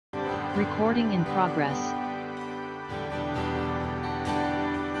Recording in progress.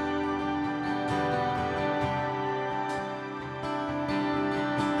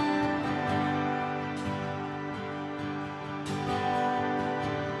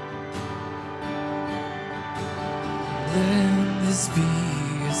 Let this be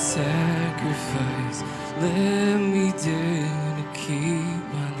a sacrifice. Let me dedicate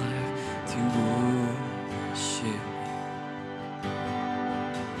my life to worship.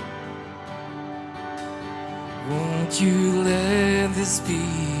 Won't you let this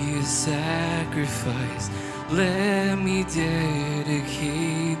be a sacrifice? Let me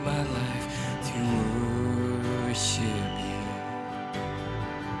dedicate my life to worship you.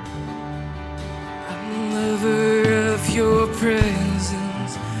 I'm a lover of your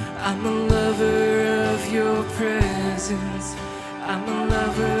presence. I'm a lover of your presence. I'm a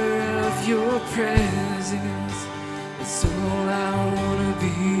lover of your presence. It's all I wanna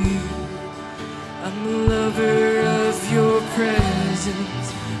be. I'm a lover of your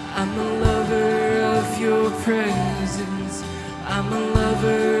presence. I'm a lover of your presence. I'm a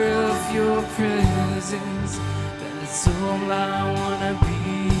lover of your presence. That's all I wanna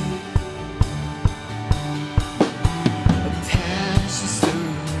be. A passion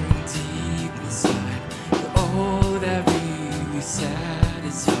stirring deep inside. All that really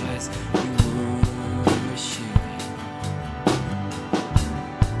satisfies. We worship you.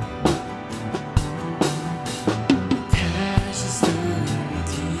 Passion stirring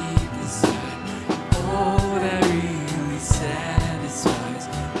deep inside. All that really satisfies.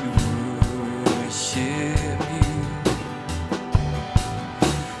 We worship you.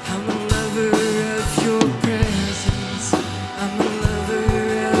 I'm a lover of your presence. I'm a lover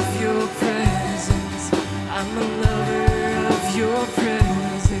of your presence. I'm a lover of your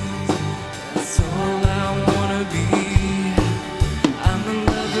presence. That's all I wanna be. I'm a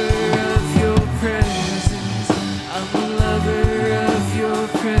lover of your presence. I'm a lover of your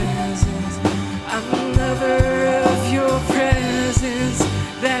presence. I'm a lover of your presence.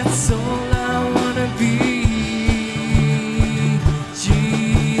 That's all I wanna be.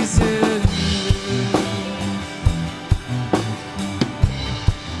 Jesus.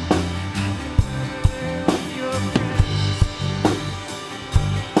 Your presence.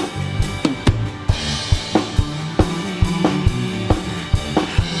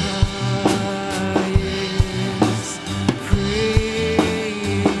 Highest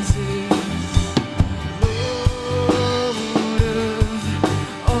praises, Lord of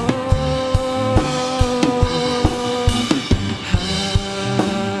all.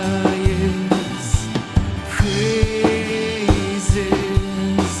 Highest praises,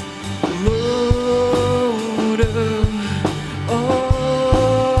 Lord of all.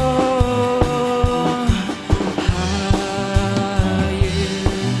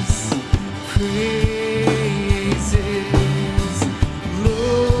 Highest praises,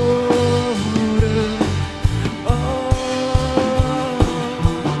 Lord of all.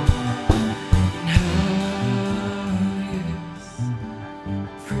 Highest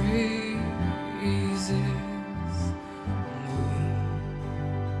praises,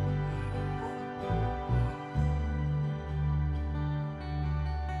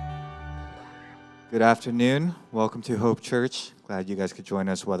 Good afternoon. Welcome to Hope Church. Glad you guys could join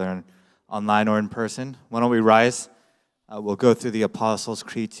us, whether online or in person. Why don't we rise? We'll go through the Apostles'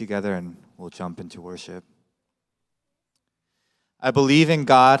 Creed together and we'll jump into worship. I believe in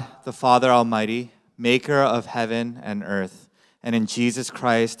God, the Father Almighty, maker of heaven and earth, and in Jesus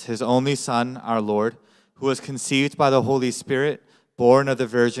Christ, his only Son, our Lord, who was conceived by the Holy Spirit, born of the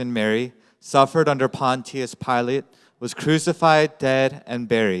Virgin Mary, suffered under Pontius Pilate, was crucified, dead, and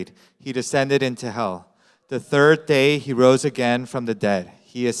buried. He descended into hell. The third day he rose again from the dead.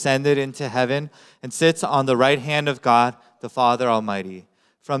 He ascended into heaven and sits on the right hand of God, the Father Almighty.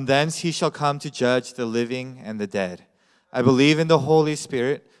 From thence he shall come to judge the living and the dead. I believe in the Holy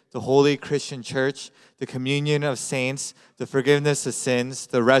Spirit, the holy Christian church, the communion of saints, the forgiveness of sins,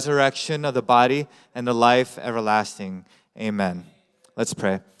 the resurrection of the body, and the life everlasting. Amen. Let's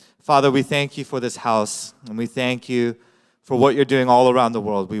pray. Father, we thank you for this house, and we thank you for what you're doing all around the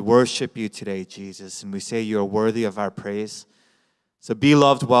world. We worship you today, Jesus, and we say you are worthy of our praise. So be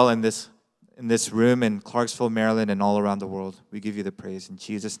loved well in this room in Clarksville, Maryland, and all around the world. We give you the praise in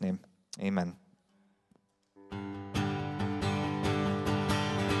Jesus' name. Amen.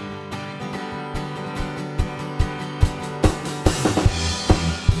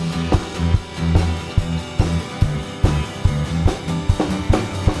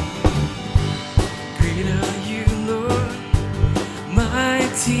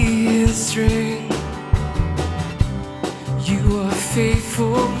 Strength. You are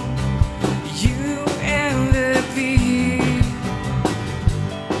faithful, you ever be.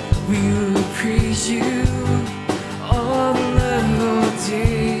 We will praise you all the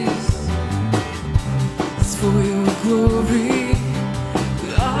days. It's for your glory. We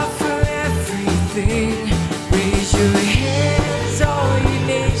offer everything. Raise your hands, all you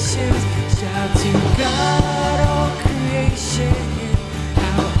nations. Shout to God, all creation.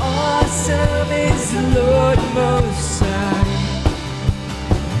 How awesome is the Lord Most High.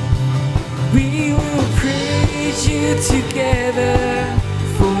 We will praise you together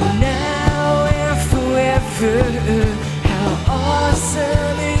for now and forever. How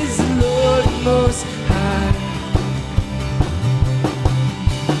awesome is the Lord Most High.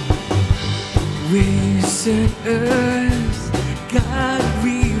 Where you sent us, God,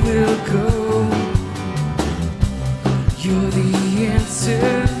 we will go. You're the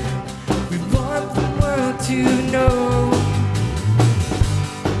answer we want the world to know.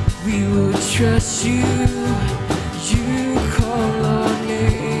 We will trust you, you call our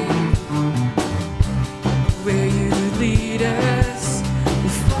name. Where you lead us,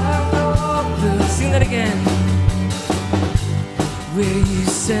 we'll follow all the. Sing that again. Where you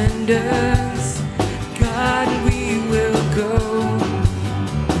send us, God, we will go.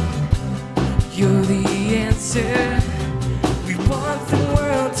 You're the answer we want the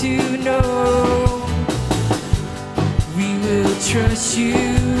world to know. We will trust you,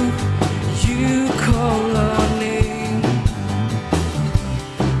 you call our name.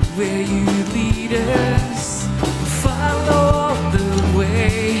 Where you lead us, we'll follow all the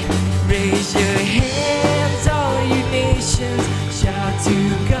way. Raise your hands, all you nations. Shout to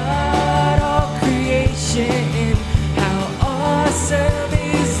God, all creation. How awesome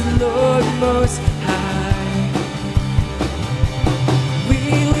is the Lord Most High. We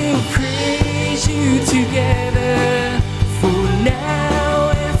will praise you together for now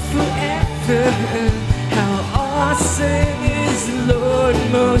and forever. How awesome is the Lord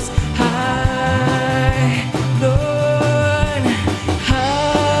Most High. Lord,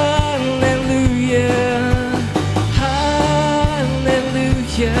 hallelujah, hallelujah.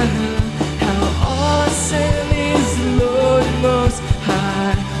 How awesome is the Lord Most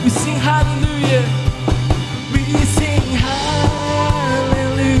High. We sing hallelujah. We sing hallelujah,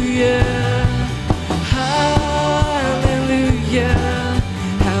 hallelujah.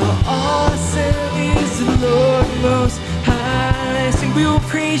 How awesome is the Lord Most High. Sing, we will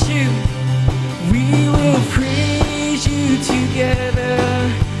praise you. We will praise you together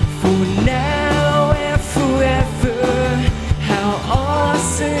for now and forever. How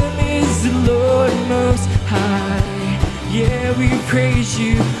awesome is the Lord Most High. Yeah, we praise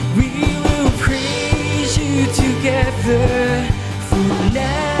you. We will praise you together for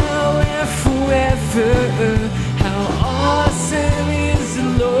now and forever. How awesome is the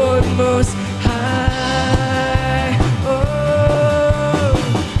Lord Most High. Oh.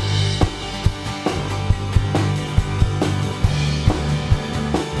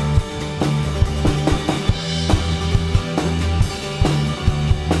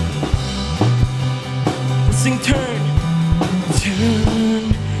 Sing, turn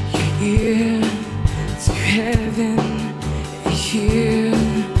your ear to heaven and hear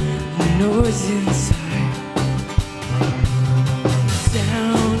the noise inside. The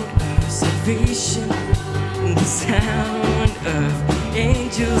sound of salvation, the sound of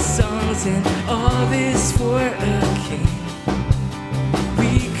angel songs, and all this for a king.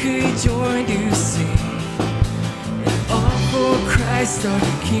 We could join to sing, and all for Christ our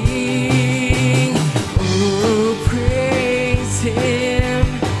King. Oh, praise Him.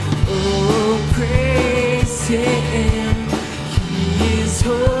 Oh, praise Him. He is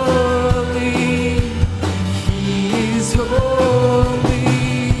holy. He is holy.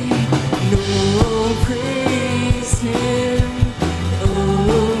 No, praise Him.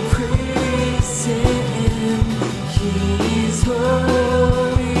 Oh, praise Him. He is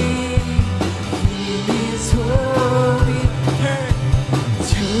holy. He is holy.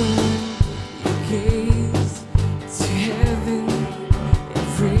 Turn your gaze to heaven and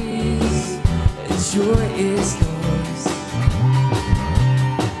praise. Joy is yours.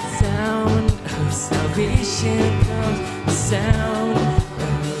 Sound of salvation comes. The sound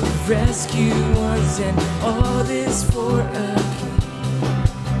of rescue ones, and all this for a king.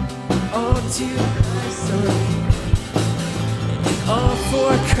 All to Christ our King, and all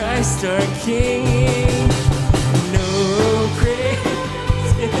for Christ our King. No praise.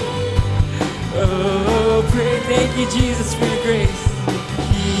 Oh, pray, thank you, Jesus, for your grace.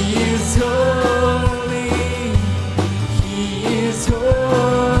 He is holy. He is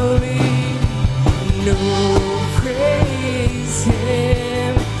holy. No, praise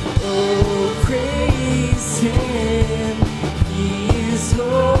Him. Oh,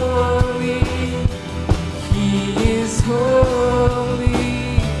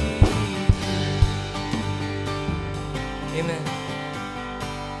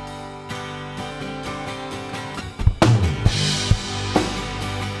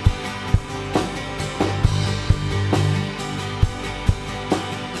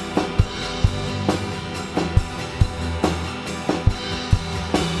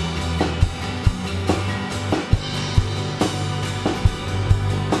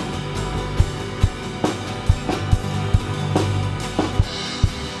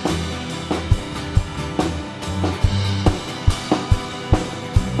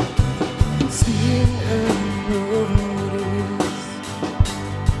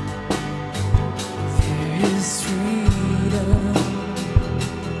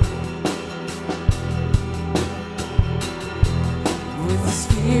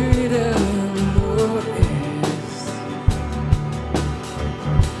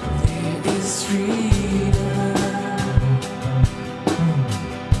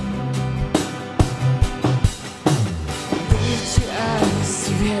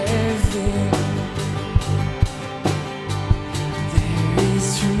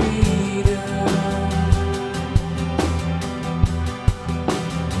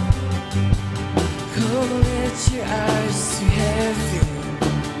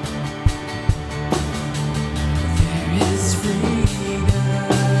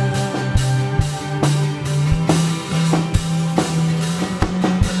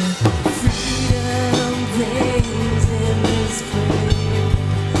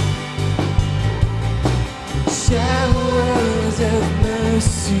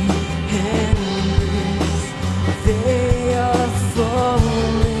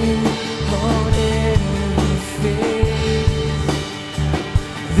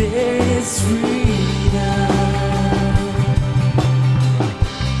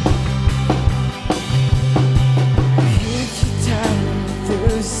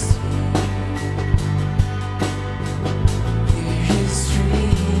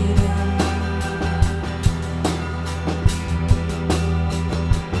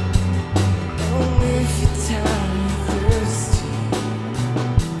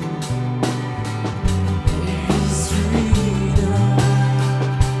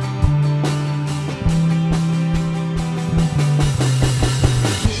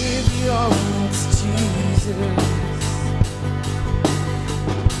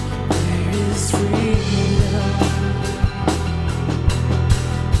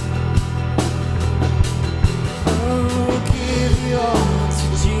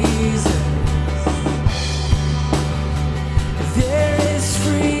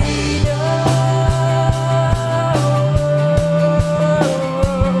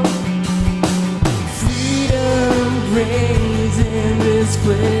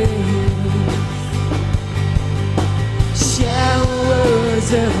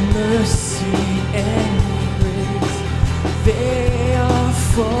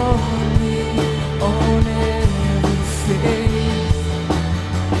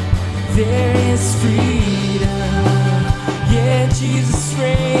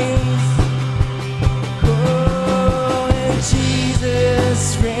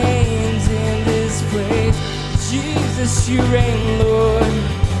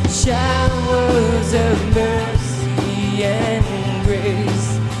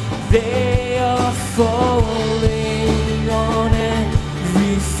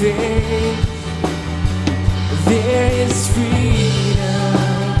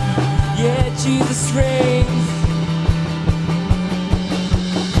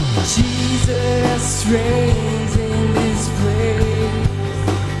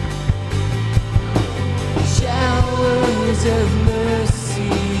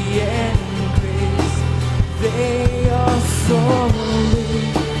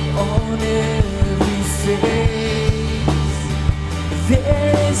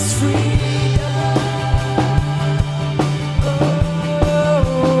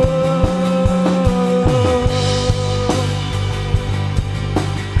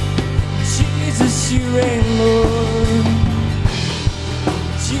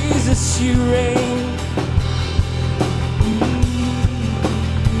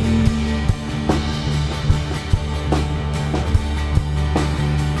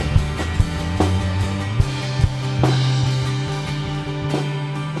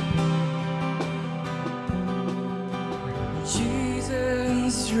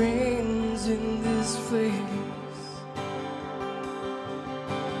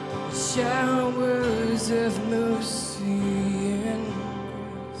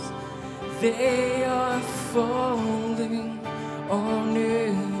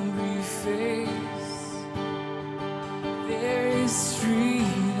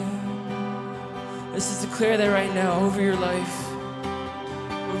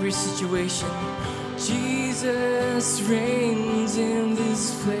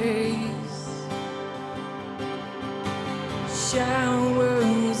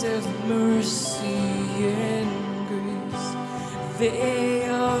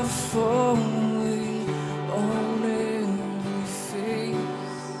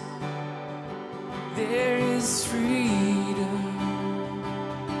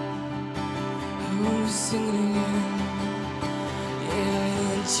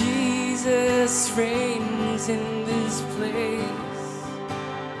 Jesus Jesus reigns in this place.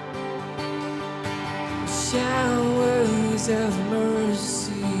 Showers of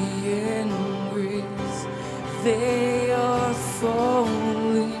mercy and grace, they are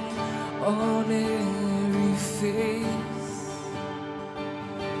falling on every face.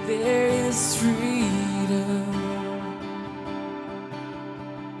 There is freedom.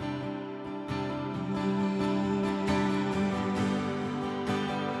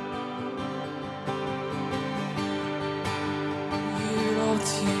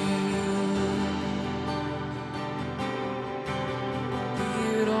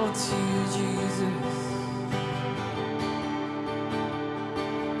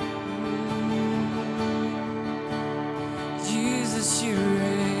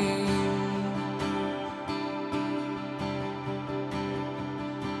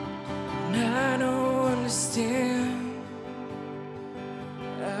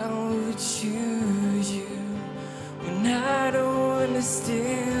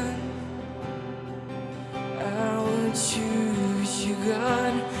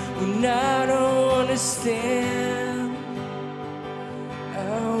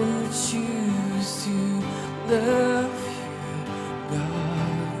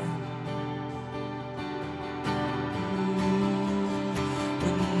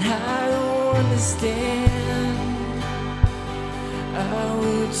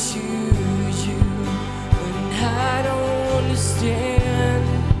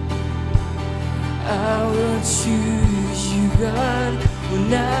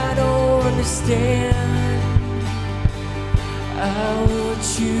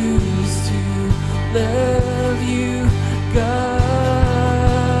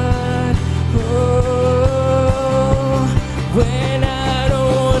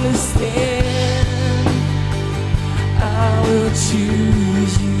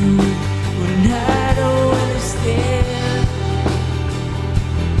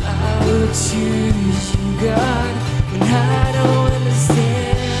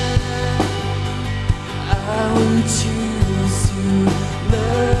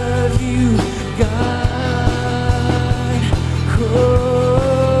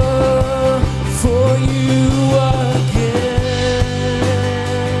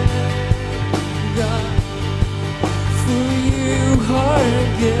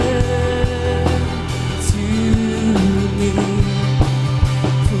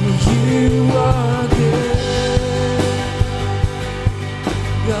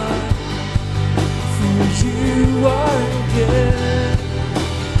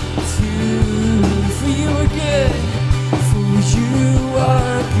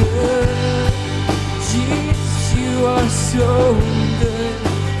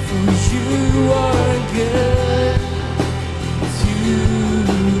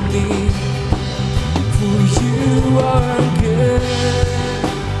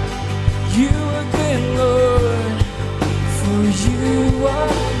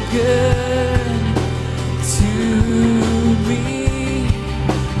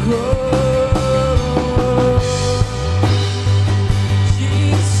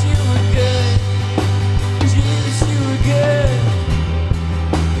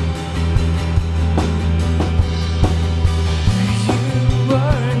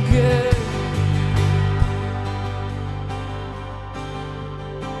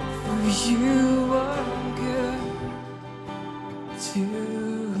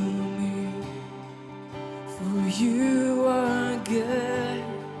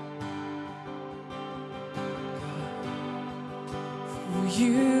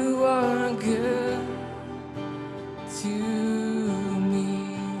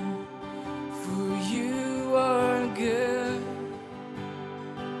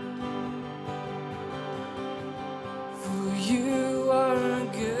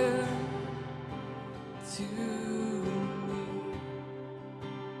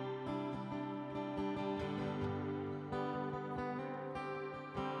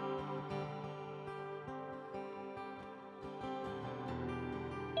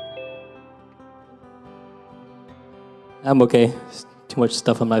 I'm okay. There's too much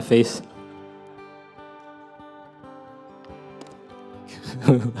stuff on my face.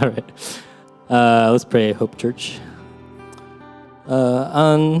 All right. Let's pray, Hope Church.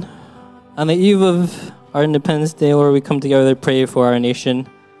 On the eve of our Independence Day, Lord, we come together to pray for our nation.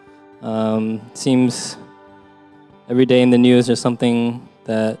 Seems every day in the news there's something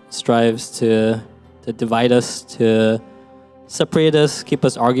that strives to divide us, to separate us, keep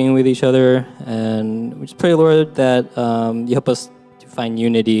us arguing with each other. And we just pray, Lord, that you help us to find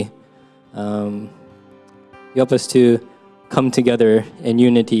unity. You help us to come together in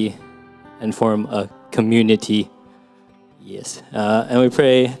unity and form a community. Yes. And we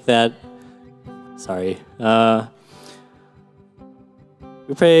pray that,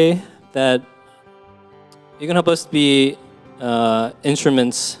 we pray that you can help us be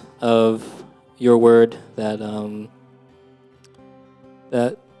instruments of your word, that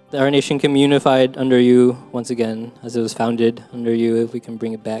that our nation can be unified under you once again, as it was founded under you, if we can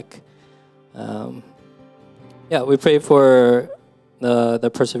bring it back. We pray for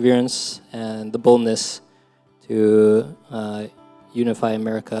the perseverance and the boldness to unify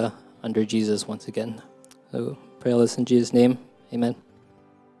America under Jesus once again. So pray all this in Jesus' name. Amen.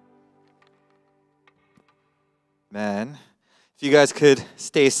 Man, if you guys could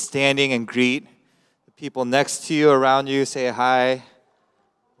stay standing and greet the people next to you, around you, say hi.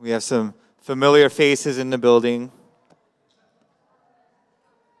 We have some familiar faces in the building.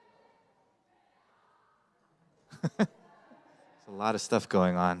 There's a lot of stuff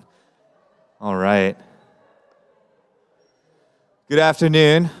going on. All right. Good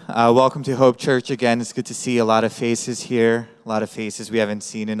afternoon. Welcome to Hope Church again. It's good to see a lot of faces here, a lot of faces we haven't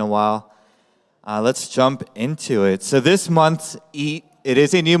seen in a while. Let's jump into it. So this month, it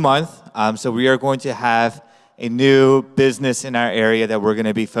is a new month. So we are going to have a new business in our area that we're going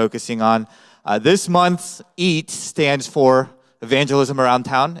to be focusing on. This month's EAT stands for Evangelism Around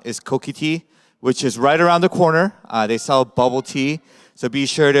Town, is Kokiti, which is right around the corner. They sell bubble tea. So be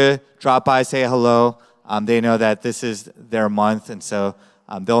sure to drop by, say hello. They know that this is their month, and so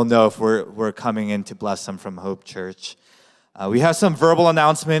they'll know if we're coming in to bless them from Hope Church. We have some verbal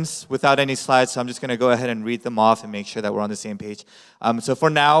announcements without any slides, so I'm just going to go ahead and read them off and make sure that we're on the same page. So for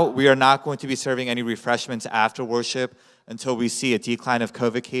now, we are not going to be serving any refreshments after worship until we see a decline of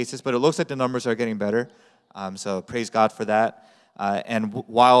COVID cases, but it looks like the numbers are getting better, so praise God for that. And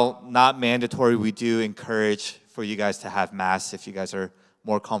while not mandatory, we do encourage for you guys to have masks if you guys are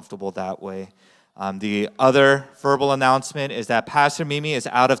more comfortable that way. The other verbal announcement is that Pastor Mimi is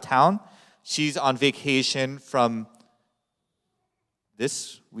out of town. She's on vacation from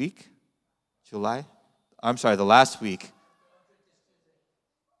this week, the last week,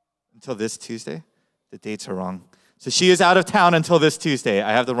 until this Tuesday. The dates are wrong. So she is out of town until this Tuesday.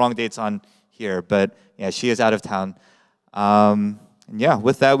 I have the wrong dates on here, but yeah, she is out of town. And yeah,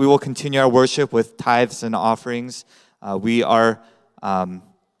 with that, we will continue our worship with tithes and offerings. We are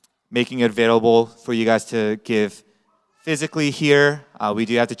making it available for you guys to give physically here. We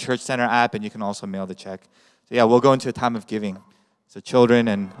do have the Church Center app, and you can also mail the check. So yeah, we'll go into a time of giving. So children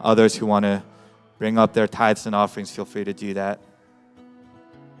and others who want to bring up their tithes and offerings, feel free to do that.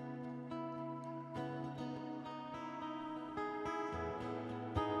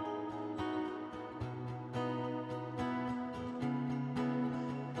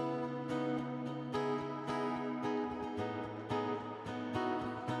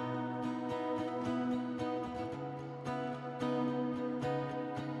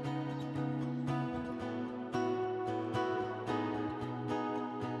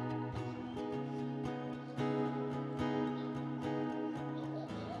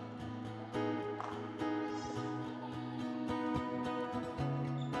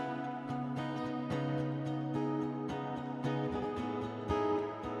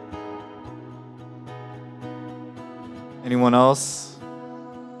 Anyone else?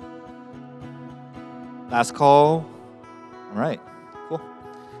 Last call? All right, cool.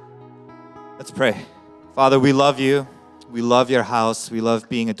 Let's pray. Father, we love you. We love your house. We love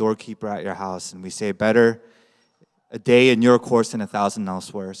being a doorkeeper at your house. And we say better a day in your course than 1,000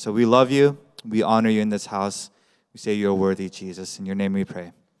 elsewhere. So we love you. We honor you in this house. We say you're worthy, Jesus. In your name we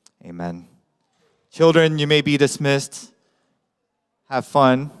pray. Amen. Children, you may be dismissed. Have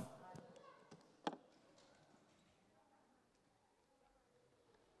fun.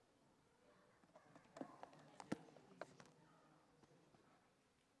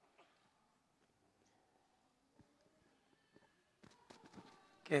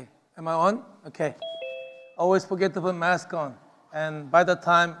 Okay, am I on? Okay. Always forget to put mask on. And by the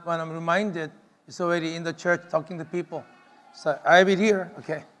time when I'm reminded, it's already in the church talking to people. So I have it here,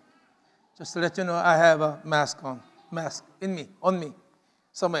 okay. Just to let you know, I have a mask on. Mask in me, on me,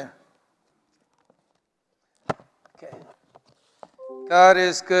 somewhere. Okay. God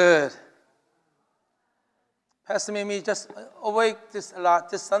is good. Pastor Mimi just awake a lot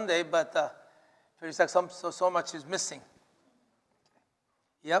this Sunday, but feels like so much is missing.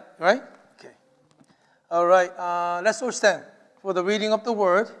 Yep, right? Okay. All right, let's all stand for the reading of the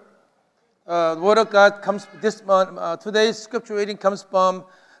Word. The Word of God comes today's scripture reading comes from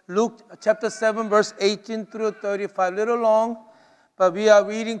Luke chapter 7, verse 18 through 35. A little long, but we are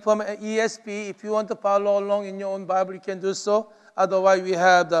reading from ESV. If you want to follow along in your own Bible, you can do so. Otherwise, we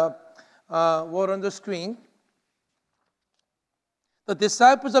have the word on the screen. The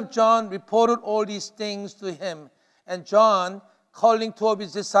disciples of John reported all these things to him, and John, calling two of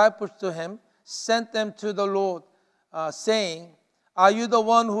his disciples to him, sent them to the Lord, saying, "Are you the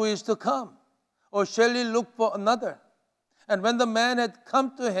one who is to come, or shall we look for another?" And when the man had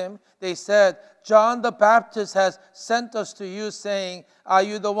come to him, they said, "John the Baptist has sent us to you, saying, 'Are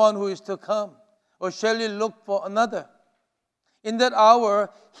you the one who is to come, or shall we look for another?'" In that hour,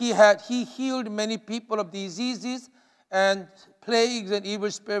 he healed many people of diseases and plagues and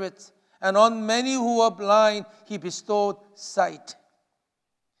evil spirits, and on many who were blind he bestowed sight.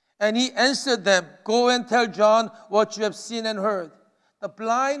 And he answered them, "Go and tell John what you have seen and heard. The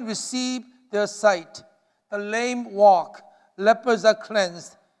blind receive their sight, the lame walk, lepers are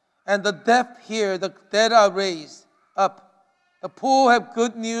cleansed, and the deaf hear, the dead are raised up. The poor have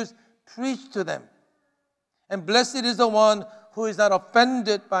good news preached to them. And blessed is the one who is not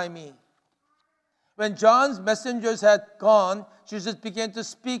offended by me." When John's messengers had gone, Jesus began to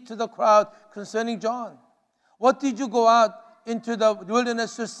speak to the crowd concerning John. "What did you go out into the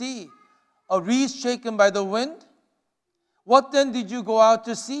wilderness to see? A reed shaken by the wind? What then did you go out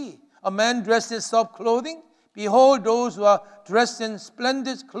to see? A man dressed in soft clothing? Behold, those who are dressed in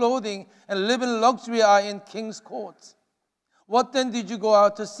splendid clothing and live in luxury are in king's courts. What then did you go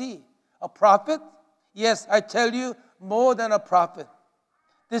out to see? A prophet? Yes, I tell you, more than a prophet.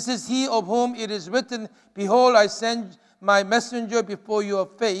 This is he of whom it is written, 'Behold, I send my messenger before your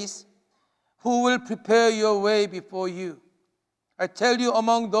face, who will prepare your way before you.' I tell you,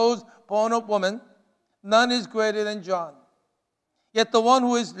 among those born of woman, none is greater than John. Yet the one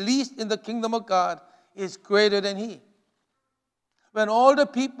who is least in the kingdom of God is greater than he." When all the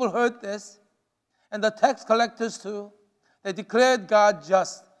people heard this, and the tax collectors too, they declared God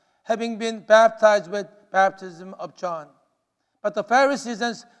just, having been baptized with baptism of John. But the Pharisees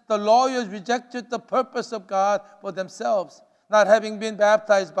and the lawyers rejected the purpose of God for themselves, not having been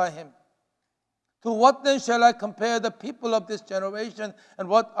baptized by him. "To what then shall I compare the people of this generation, and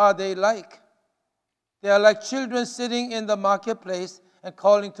what are they like? They are like children sitting in the marketplace and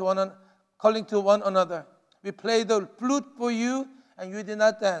calling to one another. 'We played the flute for you, and you did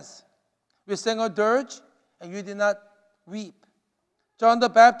not dance. We sang a dirge, and you did not weep. John the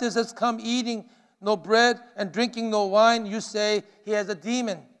Baptist has come eating no bread and drinking no wine. You say he has a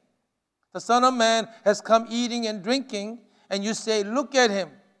demon. The Son of Man has come eating and drinking, and you say, look at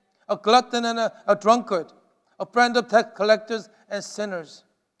him, a glutton and a drunkard, a friend of tax collectors and sinners.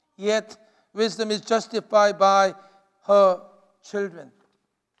 Yet wisdom is justified by her children.'"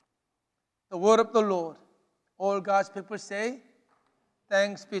 The word of the Lord. All God's people say,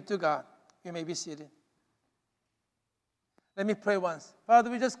 thanks be to God. You may be seated. Let me pray once.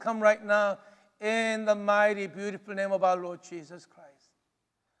 Father, we just come right now in the mighty, beautiful name of our Lord Jesus Christ.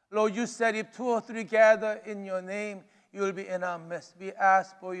 Lord, you said if 2 or 3 gather in your name, you will be in our midst. We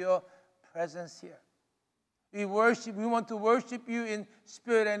ask for your presence here. We want to worship you in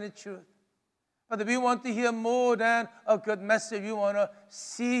spirit and in truth. Father, we want to hear more than a good message. We want to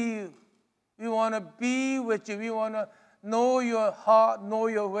see you. We want to be with you. We want to know your heart, know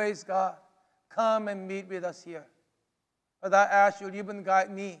your ways, God. Come and meet with us here. Father, I ask you to even guide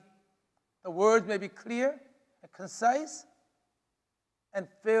me. The words may be clear and concise and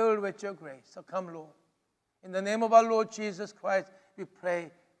filled with your grace. So come, Lord. In the name of our Lord Jesus Christ, we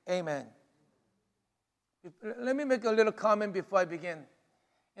pray, amen. Let me make a little comment before I begin.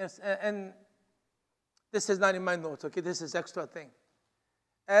 Yes, and this is not in my notes, okay? This is extra thing.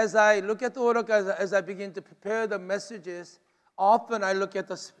 As I look at the Word of God, as I begin to prepare the messages, often I look at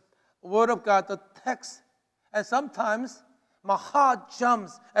the Word of God, the text, and sometimes my heart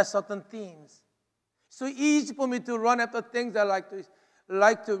jumps at certain themes. It's so easy for me to run after things I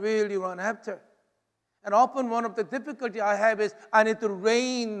like to really run after. And often one of the difficulty I have is I need to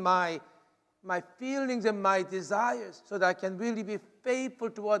rein my feelings and my desires so that I can really be faithful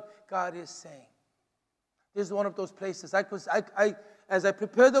to what God is saying. This is one of those places. As I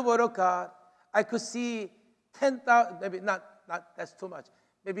prepare the Word of God, I could see 10,000, maybe not that's too much,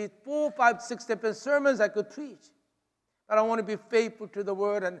 maybe 4, 5, 6 different sermons I could preach. But I want to be faithful to the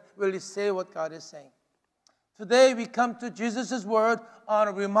Word and really say what God is saying. Today we come to Jesus' word on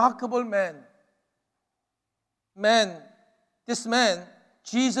a remarkable man. This man,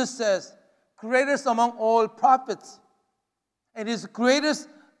 Jesus says, greatest among all prophets. And is the greatest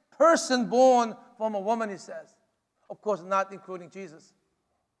person born from a woman, he says. Of course, not including Jesus.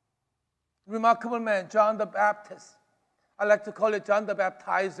 Remarkable man, John the Baptist. I like to call it John the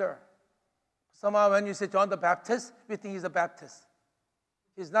Baptizer. Somehow when you say John the Baptist, we think he's a Baptist.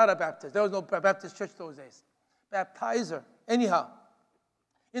 He's not a Baptist. There was no Baptist church those days. Baptizer. Anyhow,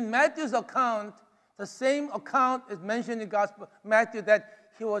 In Matthew's account, the same account is mentioned in Gospel Matthew that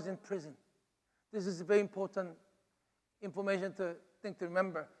he was in prison. This is very important information to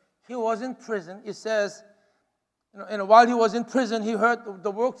remember. He was in prison. It says, while he was in prison, he heard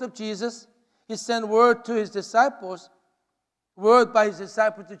the works of Jesus. He sent word to his disciples, word by his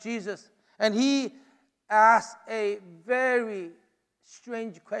disciples to Jesus. And he asked a very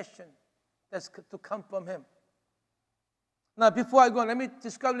strange question that's to come from him. Now, before I go on, let me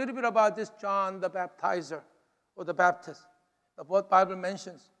describe a little bit about this John the Baptizer, or the Baptist, of what Bible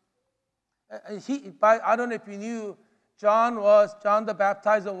mentions. I don't know if you knew, John the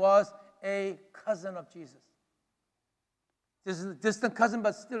Baptizer was a cousin of Jesus. This is a distant cousin,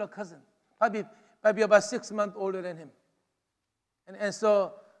 but still a cousin. Probably about 6 months older than him. And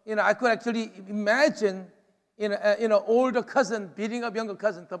so, I could actually imagine, older cousin beating up younger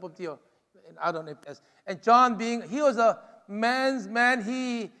cousin, top of the, I don't know if that's, and John he was a man's man.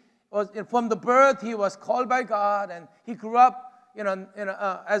 He was, from the birth, he was called by God, and he grew up,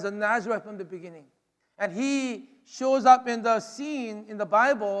 as a Nazarite from the beginning. And he shows up in the scene in the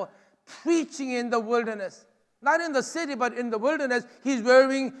Bible, preaching in the wilderness. Not in the city, but in the wilderness. He's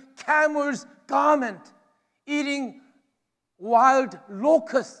wearing camel's garment, eating wild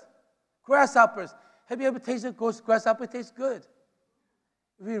locusts, grasshoppers. Have you ever tasted grasshopper? It tastes good.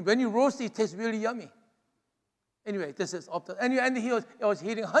 When you roast it, it tastes really yummy. Anyway, this is up to, and he was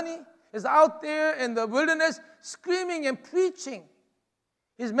eating honey. He's out there in the wilderness screaming and preaching.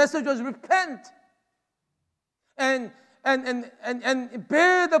 His message was repent and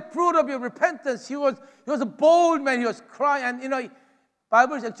bear the fruit of your repentance. He was a bold man. He was crying. And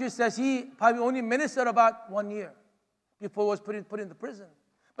Bible actually says he probably only ministered about 1 year before he was put into prison.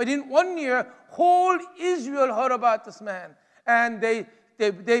 But in 1 year, whole Israel heard about this man, and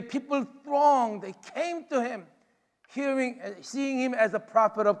people thronged. They came to him, seeing him as a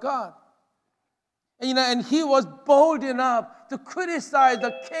prophet of God. And he was bold enough to criticize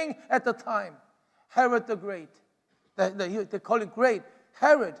the king at the time, Herod the Great. They call him Great,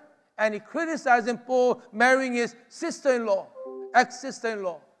 Herod. And he criticized him for marrying his sister-in-law,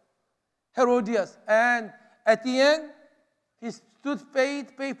 ex-sister-in-law, Herodias. And at the end, he stood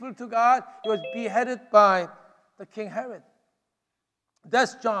faithful to God. He was beheaded by the King Herod.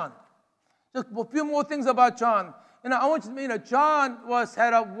 That's John. Just a few more things about John. I want you to know, John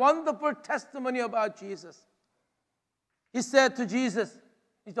had a wonderful testimony about Jesus. He said to Jesus,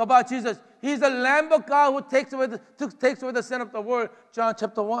 about Jesus, he's the Lamb of God who takes away the sin of the world, John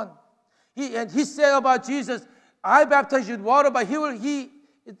chapter 1. He said about Jesus, I baptize you with water, but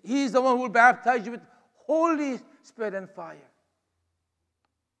he's the one who will baptize you with Holy Spirit and fire.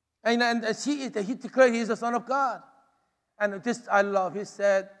 And he declared he's the Son of God. And this I love. He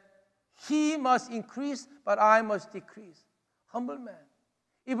said, he must increase, but I must decrease. Humble man.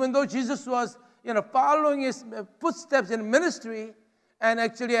 Even though Jesus was, following his footsteps in ministry, and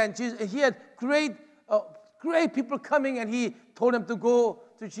he had great people coming, and he told them to go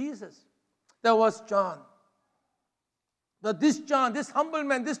to Jesus. That was John. But this humble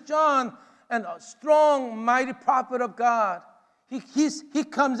man, this John, and a strong, mighty prophet of God, he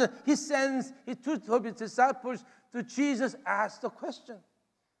comes, he sends his two disciples to Jesus, ask the question.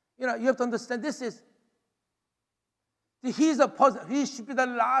 You have to understand, he should be the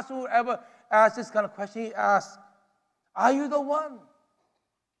last who ever asked this kind of question. He asked, are you the one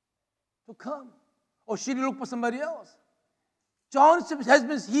to come? Or should he look for somebody else? John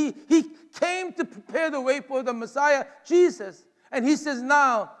he came to prepare the way for the Messiah, Jesus. And he says,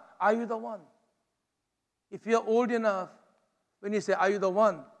 now, are you the one? If you're old enough, when you say, are you the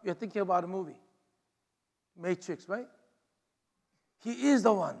one? You're thinking about a movie. Matrix, right? He is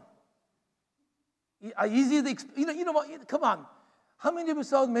the one. You know what? Come on. How many of you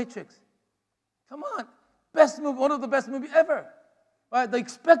saw Matrix? Come on. Best movie, one of the best movies ever. Right? The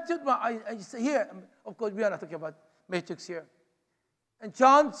expected one. I say here, of course, we are not talking about Matrix here. And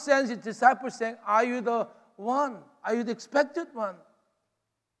John sends his disciples saying, are you the one? Are you the expected one?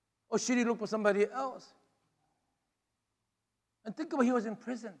 Or should he look for somebody else? And think about, he was in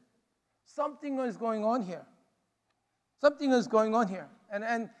prison. Something is going on here. Something is going on here.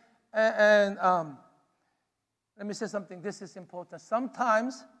 And let me say something. This is important.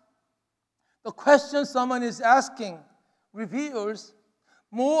 Sometimes the question someone is asking reveals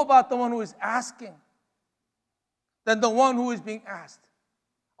more about the one who is asking than the one who is being asked.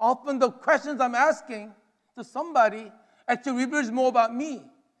 Often the questions I'm asking to somebody actually reveals more about me.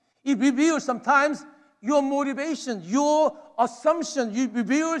 It reveals sometimes your motivation, your assumption. It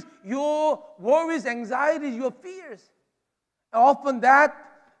reveals your worries, anxieties, your fears. And often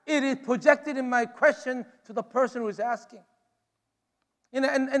it is projected in my question to the person who is asking.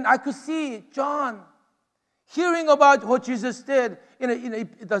 And I could see John hearing about what Jesus did.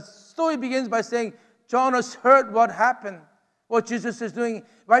 The story begins by saying John has heard what happened, what Jesus is doing.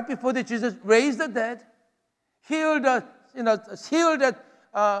 Right before that, Jesus raised the dead, healed that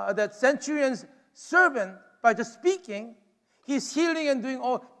centurion's servant by just speaking. He's healing and doing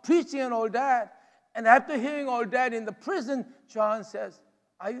all, preaching and all that. And after hearing all that in the prison, John says,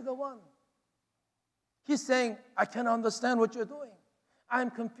 "Are you the one?" He's saying, "I cannot understand what you're doing. I'm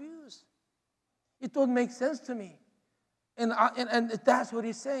confused. It don't make sense to me." And that's what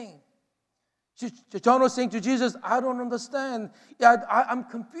he's saying. John was saying to Jesus, "I don't understand. I'm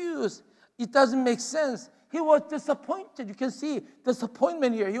confused. It doesn't make sense." He was disappointed. You can see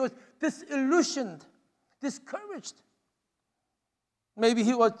disappointment here. He was disillusioned, discouraged. Maybe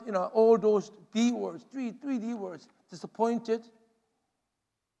he was, all those D words, three D words, disappointed.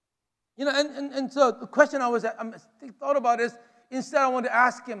 And so the question I thought about is, instead I want to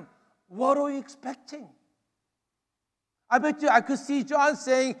ask him, what are you expecting? I bet you I could see John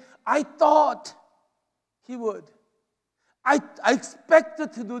saying, "I thought he would. I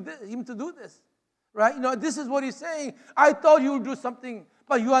expected him to do this." Right? This is what he's saying. "I thought you would do something,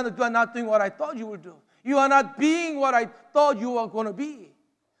 but you are not doing what I thought you would do. You are not being what I thought you were going to be."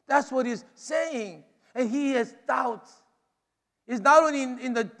 That's what he's saying. And he has doubts. He's not only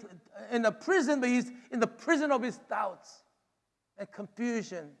in the prison, but he's in the prison of his doubts and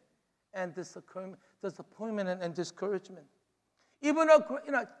confusion and disappointment and discouragement.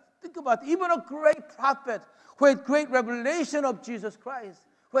 Think about it. Even a great prophet who had great revelation of Jesus Christ,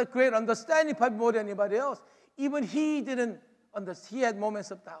 who had great understanding, probably more than anybody else, even he didn't understand. He had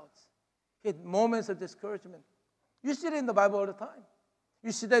moments of doubts. He had moments of discouragement. You see it in the Bible all the time.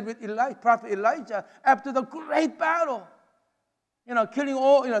 You see that with Prophet Elijah after the great battle. Killing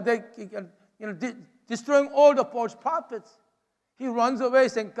all, destroying all the false prophets. He runs away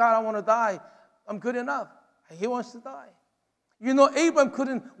saying, "God, I want to die. I'm good enough." And he wants to die. Abraham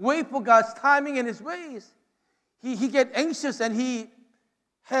couldn't wait for God's timing and his ways. He gets anxious and he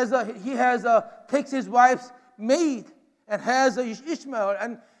takes his wife's maid and has Ishmael.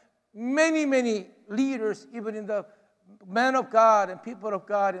 And many leaders, even in the men of God and people of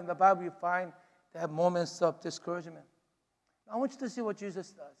God in the Bible, you find they have moments of discouragement. I want you to see what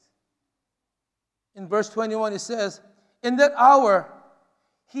Jesus does. In verse 21, it says, "In that hour,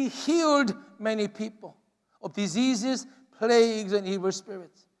 he healed many people of diseases, plagues, and evil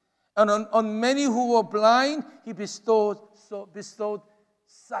spirits. And on many who were blind, he bestowed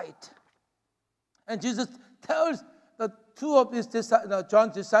sight." And Jesus tells the two of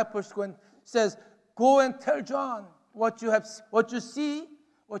John's disciples, when says, "Go and tell John what you see,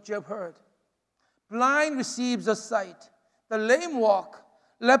 what you have heard. Blind receives a sight, the lame walk,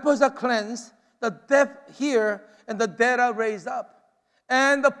 lepers are cleansed, the deaf hear, and the dead are raised up.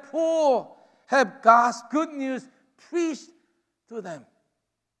 And the poor have God's good news preached to them."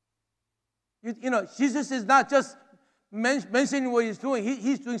 Jesus is not just mentioning what he's doing.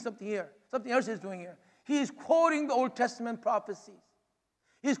 He's doing something here. Something else he's doing here. He is quoting the Old Testament prophecies.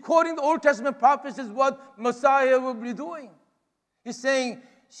 He's quoting the Old Testament prophecies, what Messiah will be doing. He's saying,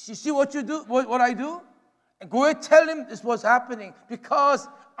 "See what you do, what I do? And go and tell him this was happening, because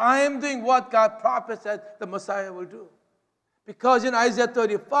I am doing what God prophesied the Messiah will do." Because in Isaiah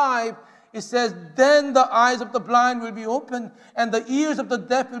 35, it says, "Then the eyes of the blind will be opened, and the ears of the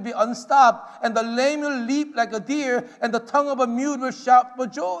deaf will be unstopped, and the lame will leap like a deer, and the tongue of a mute will shout for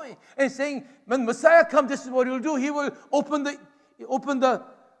joy." And he's saying, when Messiah comes, this is what he'll do. He will open the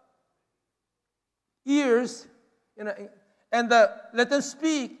ears, and let them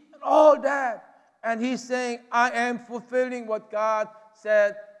speak, and all that. And he's saying, "I am fulfilling what God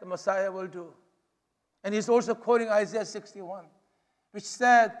said the Messiah will do." And he's also quoting Isaiah 61, which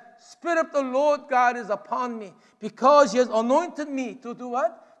said, "Spirit of the Lord God is upon me, because he has anointed me to do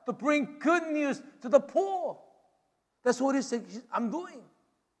what? To bring good news to the poor." That's what he said, "I'm doing.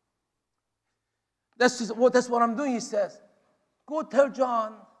 That's what I'm doing," he says. "Go tell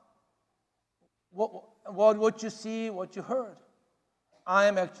John what you see, what you heard. I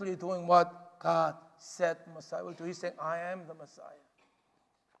am actually doing what God said the Messiah will do." He's saying, "I am the Messiah."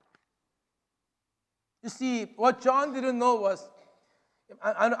 You see, what John didn't know was,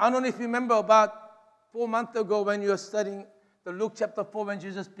 I don't know if you remember about 4 months ago when you were studying the Luke chapter 4, when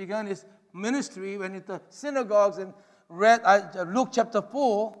Jesus began his ministry, when in the synagogues and read Luke chapter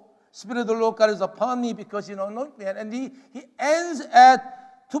 4, "Spirit of the Lord God is upon me, because you anoint me." And he ends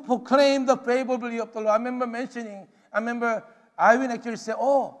to proclaim the favorability of the Lord. I remember Irene actually said,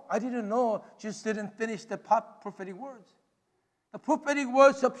 "Oh, I didn't know Jesus didn't finish the prophetic words." The prophetic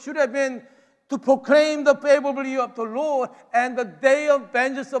words should have been to proclaim the favorability of the Lord and the day of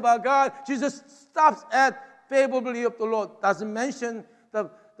vengeance of our God. Jesus stops at favorability of the Lord. Doesn't mention the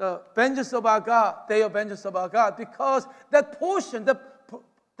vengeance of our God, day of vengeance of our God, because that portion,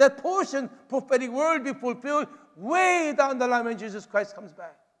 prophetic word will be fulfilled way down the line when Jesus Christ comes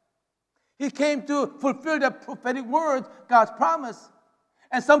back. He came to fulfill that prophetic word, God's promise.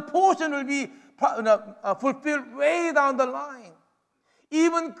 And some portion will be fulfilled way down the line.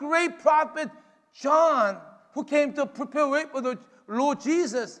 Even great prophet John, who came to prepare way for the Lord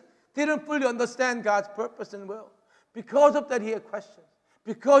Jesus, didn't fully understand God's purpose and will. Because of that, he had questions.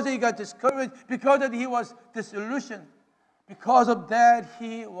 Because he got discouraged. Because of that, he was disillusioned. Because of that,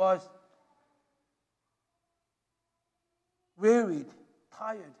 he was wearied,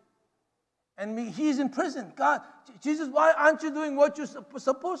 tired. And he's in prison. God, Jesus, why aren't you doing what you're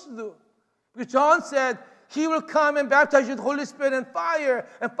supposed to do? Because John said, he will come and baptize you with the Holy Spirit and fire.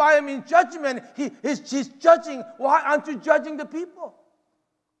 And fire means judgment. He's judging. Why aren't you judging the people?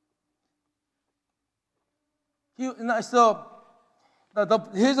 So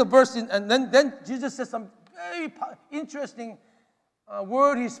here's a verse, and then Jesus says some very interesting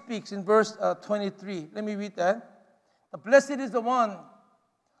word he speaks in verse 23. Let me read that. The blessed is the one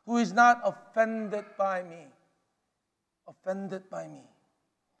who is not offended by me. Offended by me.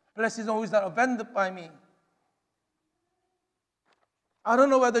 Blessed is the one who is not offended by me. I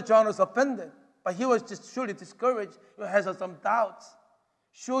don't know whether John was offended, but he was just surely discouraged. He has some doubts.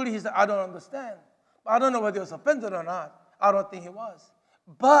 Surely he said, I don't understand. But I don't know whether he was offended or not. I don't think he was.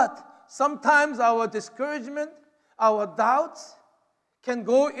 But sometimes our discouragement, our doubts can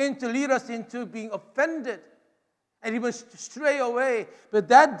lead us into being offended and even stray away. But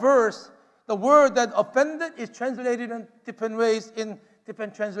that verse, the word that offended is translated in different ways in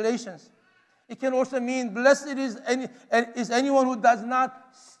different translations. It can also mean blessed is anyone who does not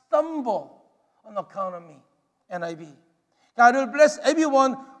stumble on account of me. NIV. God will bless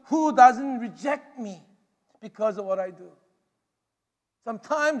everyone who doesn't reject me because of what I do.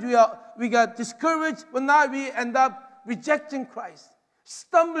 Sometimes we got discouraged, but now we end up rejecting Christ,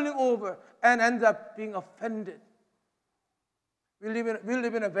 stumbling over, and end up being offended. We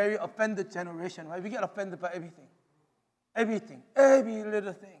live in a very offended generation, right? We get offended by everything. Everything. Every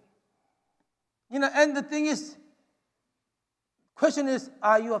little thing. And the thing is, question is,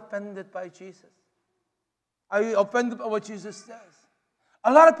 are you offended by Jesus? Are you offended by what Jesus says?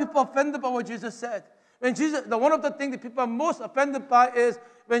 A lot of people are offended by what Jesus said. One of the things that people are most offended by is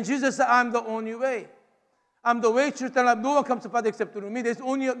when Jesus said, I'm the only way. I'm the way, truth, and life. No one comes to the Father except through me. There's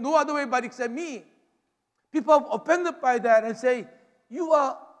only no other way but except me. People are offended by that and say,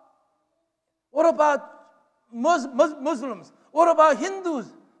 what about Muslims? What about Hindus?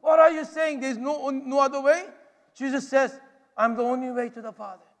 What are you saying? There's no other way? Jesus says, I'm the only way to the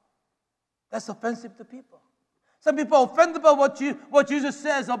Father. That's offensive to people. Some people are offended by what Jesus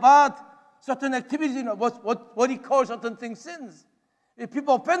says about certain activities, what he calls certain things sins.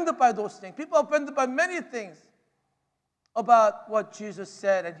 People are offended by those things. People are offended by many things about what Jesus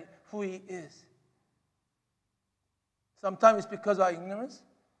said and who he is. Sometimes it's because of our ignorance.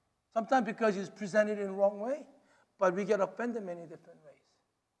 Sometimes because he's presented in the wrong way. But we get offended many different ways.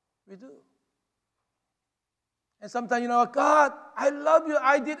 We do. And sometimes, God, I love you.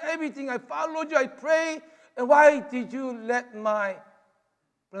 I did everything. I followed you. I prayed. And why did you let my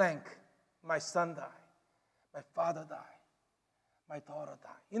blank, my son die, my father die, my daughter die?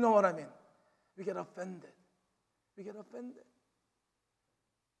 You know what I mean? We get offended. We get offended.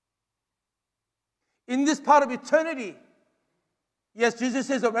 In this part of eternity, yes, Jesus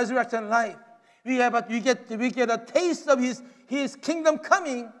is a resurrection life. We get a taste of his kingdom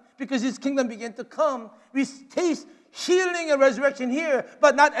coming because his kingdom began to come. We taste healing and resurrection here,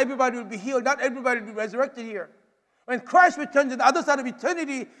 but not everybody will be healed. Not everybody will be resurrected here. When Christ returns to the other side of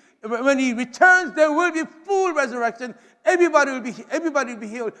eternity, when he returns, there will be full resurrection. Everybody will be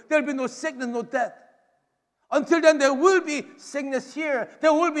healed. There will be no sickness, no death. Until then, there will be sickness here.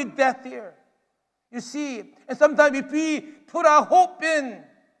 There will be death here. You see, and sometimes if we put our hope in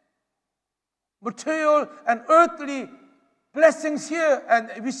material and earthly blessings here,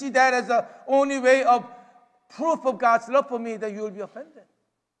 and we see that as the only way of proof of God's love for me, then you will be offended.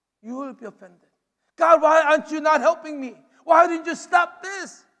 You will be offended. God, why aren't you not helping me? Why didn't you stop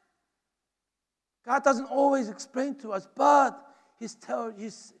this? God doesn't always explain to us, but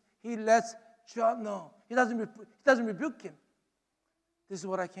he lets John know. He doesn't rebuke him. This is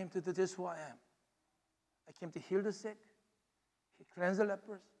what I came to do. This is who I am. I came to heal the sick, cleanse the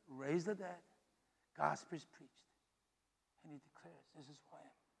lepers, raise the dead. Gospel is preached. And he declares, this is who I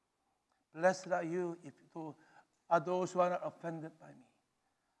am. Blessed are you are those who are not offended by me.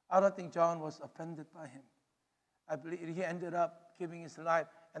 I don't think John was offended by him. I believe he ended up giving his life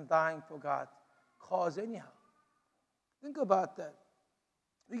and dying for God's cause anyhow. Think about that.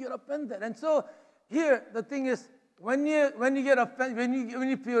 We get offended. And so here, the thing is, when you get offended, when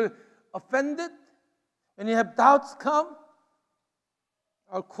you feel offended, when you have doubts come,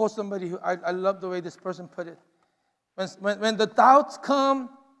 I'll quote somebody who I love the way this person put it. When the doubts come,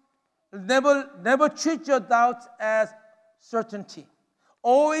 never treat your doubts as certainty.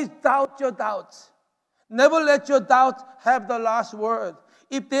 Always doubt your doubts. Never let your doubts have the last word.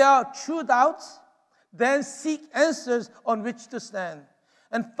 If they are true doubts, then seek answers on which to stand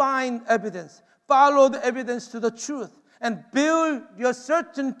and find evidence. Follow the evidence to the truth and build your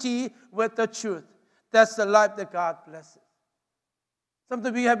certainty with the truth. That's the life that God blesses.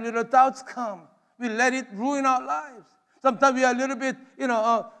 Sometimes we have little doubts come. We let it ruin our lives. Sometimes we are a little bit,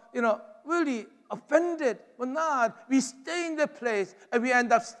 really offended. But not. We stay in the place and we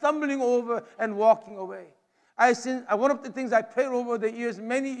end up stumbling over and walking away. One of the things I prayed over the years,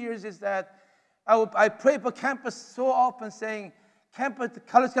 many years, is that I pray for campus so often, saying,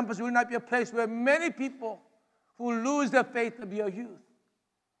 college campus will not be a place where many people who lose their faith will be a youth.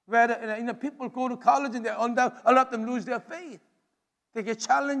 Rather, people go to college and a lot of them lose their faith. They get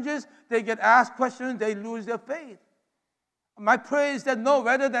challenges, they get asked questions, they lose their faith. My prayer is that no,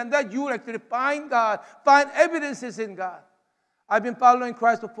 rather than that, you will actually find God, find evidences in God. I've been following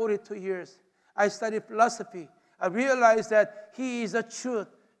Christ for 42 years. I studied philosophy. I realized that He is the truth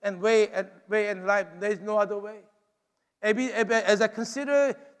and way and life. There is no other way. As I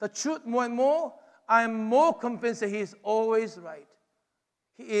consider the truth more and more, I am more convinced that He is always right.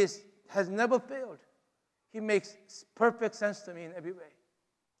 He has never failed. He makes perfect sense to me in every way.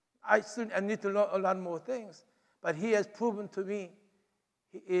 I need to learn a lot more things, but He has proven to me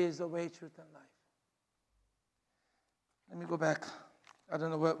He is the way, truth, and life. Let me go back. I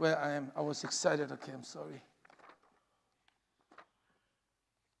don't know where I am. I was excited. Okay, I'm sorry.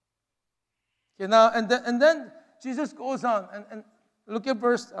 Okay, now, and then Jesus goes on, and look at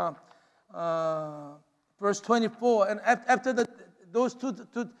verse 24. And after those two,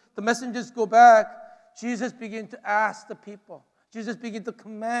 the messengers go back, Jesus began to ask the people. Jesus began to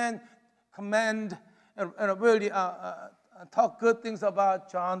command, and really talk good things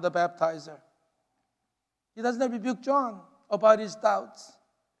about John the Baptizer. He does not rebuke John about his doubts.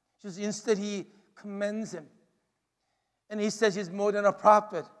 Instead, he commends him. And he says he's more than a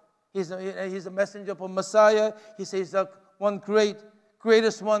prophet. He's a messenger for Messiah. He says he's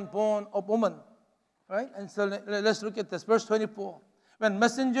greatest one born of woman. Right? And so let's look at this. Verse 24. When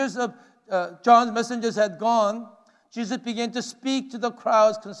John's messengers had gone, Jesus began to speak to the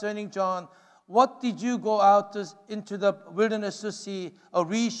crowds concerning John. What did you go out into the wilderness to see? A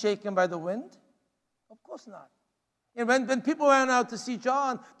reed shaken by the wind? Of course not. And when people went out to see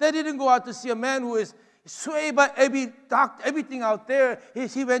John, they didn't go out to see a man who is swayed by everything out there.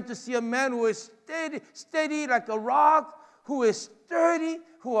 He went to see a man who is steady like a rock, who is sturdy,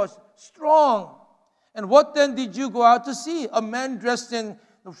 who was strong. And what then did you go out to see? A man dressed in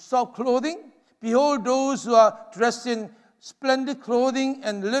soft clothing? Behold, those who are dressed in splendid clothing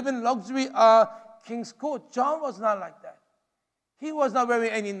and live in luxury are king's court. John was not like that. He was not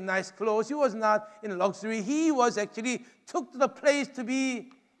wearing any nice clothes. He was not in luxury. He was actually took to the place to be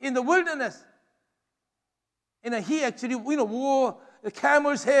in the wilderness. He actually wore the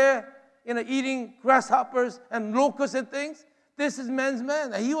camel's hair, eating grasshoppers and locusts and things. This is man's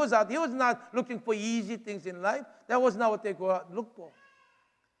man. He was not looking for easy things in life. That was not what they go out and look for.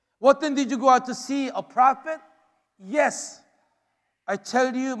 What then did you go out to see? A prophet? Yes. I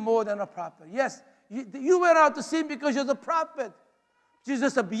tell you, more than a prophet. Yes. You went out to see him because you're the prophet.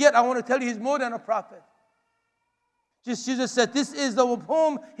 Jesus said, yet I want to tell you, he's more than a prophet. Jesus said, this is the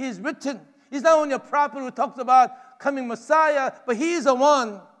whom he is written. He's not only a prophet who talks about coming Messiah, but he is the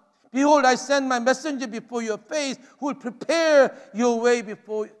one. Behold, I send my messenger before your face, who will prepare your way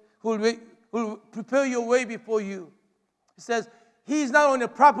before you. He says, he is not only a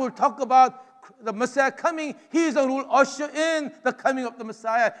prophet who will talk about the Messiah coming, he is the one who will usher in the coming of the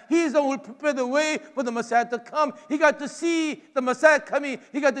Messiah. He is the one who will prepare the way for the Messiah to come. He got to see the Messiah coming.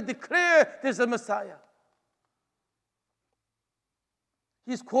 He got to declare there's a Messiah.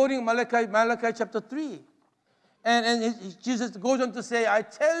 He's quoting Malachi chapter 3. And Jesus goes on to say, I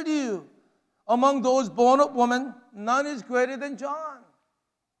tell you, among those born of woman, none is greater than John.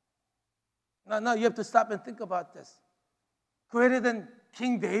 Now you have to stop and think about this. Greater than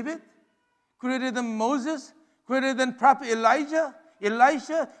King David? Greater than Moses? Greater than Prophet Elijah?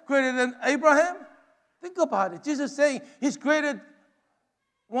 Elisha? Greater than Abraham? Think about it. Jesus is saying he's greater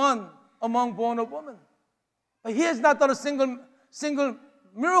one among born of woman. But he has not done a single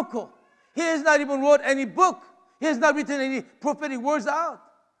miracle. He has not even wrote any book. He has not written any prophetic words out.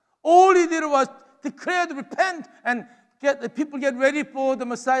 All he did was declare to repent and get the people get ready for the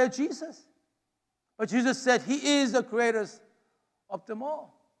Messiah Jesus. But Jesus said he is the greatest of them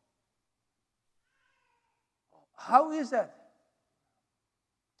all. How is that?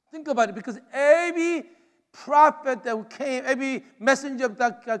 Think about it, because every prophet that came, every messenger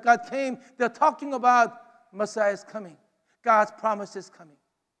that God came, they're talking about Messiah's coming. God's promise is coming.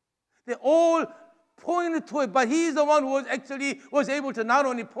 They all pointed to it, but he's the one who was able to not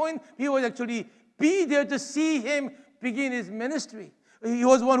only point, he was actually be there to see him begin his ministry. He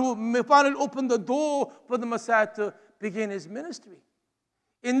was one who finally opened the door for the Messiah to begin his ministry.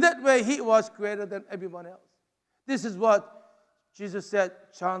 In that way, he was greater than everyone else. This is what Jesus said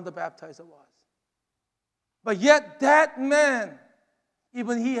John the Baptizer was. But yet that man,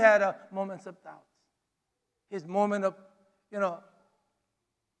 even he had moments of doubt. His moment of,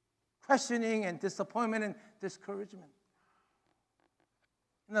 questioning and disappointment and discouragement.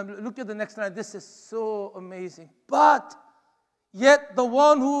 Now look at the next line. This is so amazing. But yet the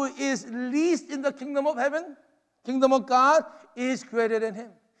one who is least in the kingdom of heaven, kingdom of God, is greater than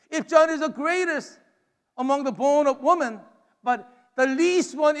him. If John is the greatest among the born of woman, but the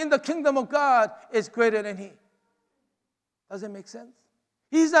least one in the kingdom of God is greater than he. Does it make sense?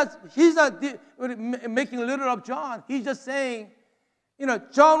 He's not making little of John. He's just saying,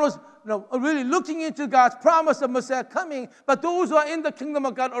 John was really looking into God's promise of Messiah coming, but those who are in the kingdom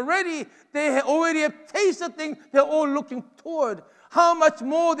of God already, they already have tasted things they're all looking toward. How much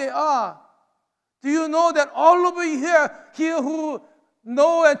more they are. Do you know that all over here who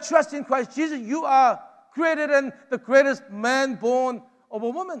know and trust in Christ Jesus, you are greater than the greatest man born of a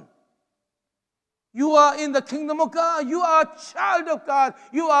woman. You are in the kingdom of God. You are a child of God.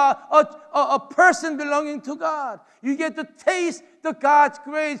 You are a person belonging to God. You get to taste the God's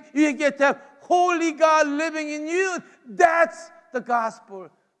grace. You get to have holy God living in you. That's the gospel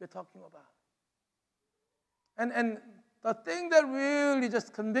we're talking about. And the thing that really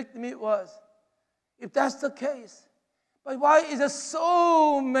just convicted me was, if that's the case, but why is there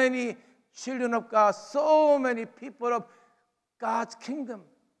so many children of God, so many people of God's kingdom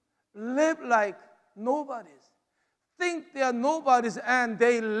live like nobodies, think they are nobodies, and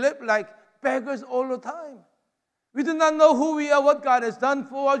they live like beggars all the time? We do not know who we are, what God has done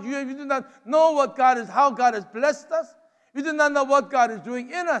for us. We do not know how God has blessed us. We do not know what God is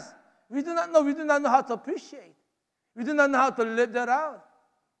doing in us. We do not know how to appreciate. We do not know how to live that out.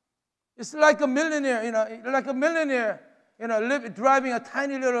 It's like a millionaire, driving a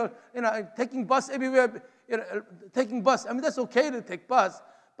tiny little, taking bus everywhere, taking bus. I mean, that's okay to take bus,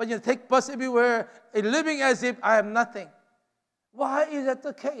 but take bus everywhere, living as if I have nothing. Why is that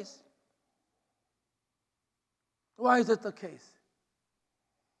the case? Why is that the case?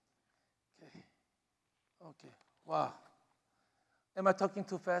 Okay. Wow. Am I talking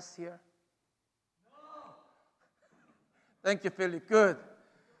too fast here? No. Thank you, Philip. Good.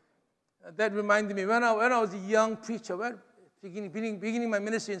 That reminded me, when I was a young preacher, beginning my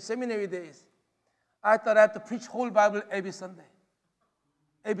ministry in seminary days, I thought I had to preach whole Bible every Sunday.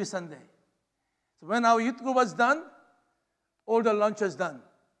 Every Sunday. So when our youth group was done, all the lunch was done.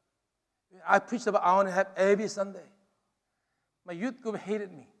 I preached about an hour and a half every Sunday. My youth group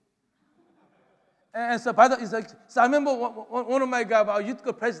hated me. And so I remember one of my guys, our youth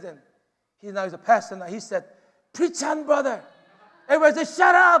group president, he's a pastor now, he said, "Preach on, brother." Everybody said,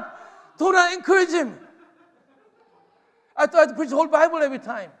 "Shut up. Do not encourage him." I thought I had to preach the whole Bible every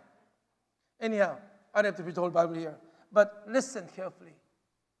time. Anyhow, I don't have to preach the whole Bible here. But listen carefully.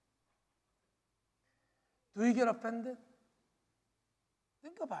 Do we get offended?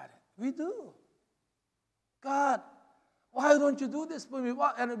 Think about it. We do. God, why don't you do this for me?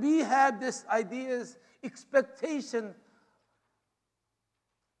 And we have this ideas, expectation,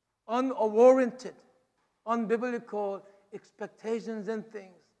 unwarranted, unbiblical expectations and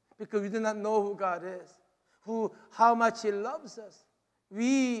things, because we do not know who God is, how much He loves us.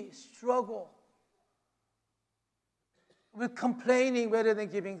 We struggle with complaining rather than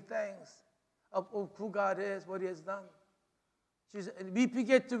giving thanks of who God is, what He has done. We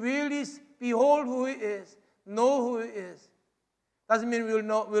forget to really behold who He is, know who He is. Doesn't mean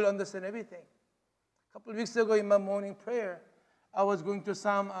we'll understand everything. A couple of weeks ago in my morning prayer, I was going to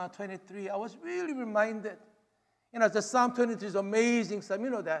Psalm 23. I was really reminded, the Psalm 23 is amazing psalm.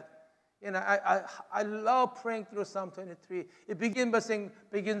 You know that. I love praying through Psalm 23. It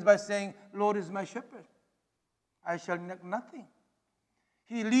begins by saying, "Lord is my shepherd. I shall lack nothing.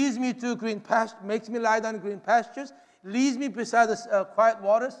 He leads me to green pastures, makes me lie down in green pastures, leads me beside the quiet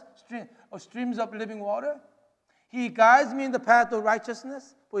waters, streams of living water. He guides me in the path of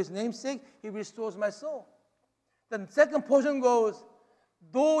righteousness. For his name's sake, he restores my soul. The second portion goes,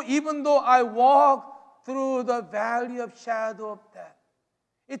 even though I walk through the valley of shadow of death.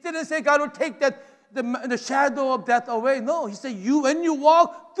 It didn't say God will take the shadow of death away. No, he said, when you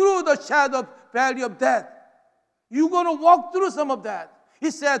walk through the valley of death, you're going to walk through some of that.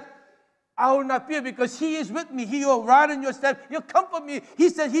 He said, I will not fear because he is with me. He will ride in your step. He'll comfort me. He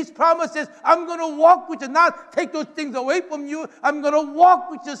said his promises, I'm going to walk with you, not take those things away from you. I'm going to walk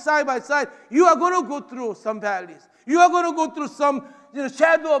with you side by side. You are going to go through some valleys. You are going to go through some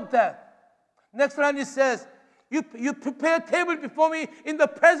shadow of death. Next line it says, you prepare a table before me in the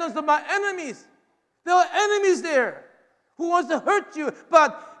presence of my enemies. There are enemies there who wants to hurt you.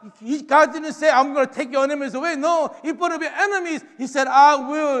 But God didn't say, I'm going to take your enemies away. No, he put up your enemies. He said, I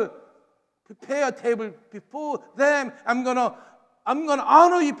will prepare a table before them. I'm gonna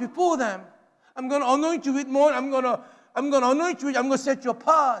honor you before them. I'm gonna anoint you with more. I'm gonna anoint you. I'm gonna set you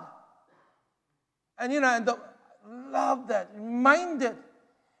apart. And love that. Reminded.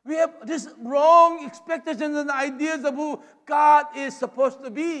 We have this wrong expectations and ideas of who God is supposed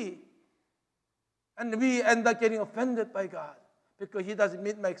to be. And we end up getting offended by God because he doesn't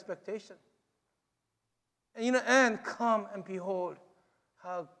meet my expectation. And come and behold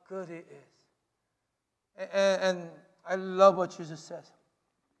how good he is. And I love what Jesus says.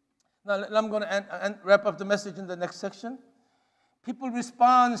 Now, I'm going to wrap up the message in the next section. People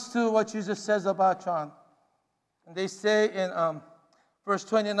respond to what Jesus says about John. And they say in verse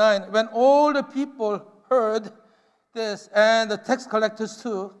 29, when all the people heard this, and the tax collectors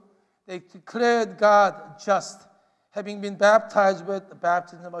too, they declared God just, having been baptized with the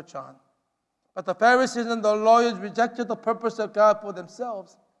baptism of John. But the Pharisees and the lawyers rejected the purpose of God for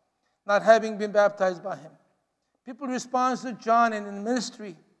themselves, not having been baptized by him. People respond to John in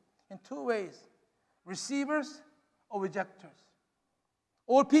ministry in two ways: receivers or rejectors.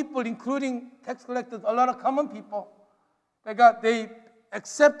 All people, including tax collectors, a lot of common people, they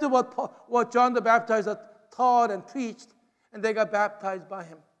accepted what John the Baptizer taught and preached, and they got baptized by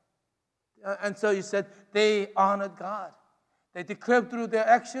him. And so he said they honored God. They declared through their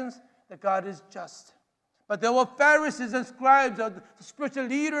actions that God is just. But there were Pharisees and scribes, the spiritual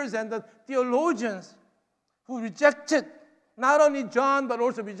leaders and the theologians who rejected not only John, but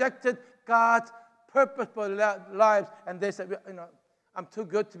also rejected God's purpose for their lives. And they said, I'm too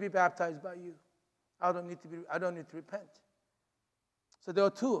good to be baptized by you. I don't need to repent. So there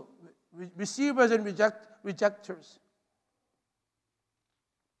are two, receivers and rejectors.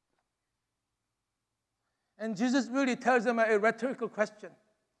 And Jesus really tells them a rhetorical question.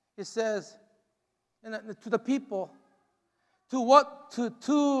 He says, to the people, to what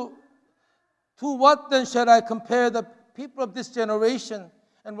then shall I compare the people of this generation,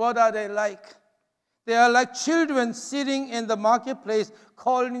 and what are they like? They are like children sitting in the marketplace,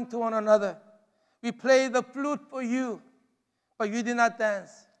 calling to one another. We played the flute for you, but you did not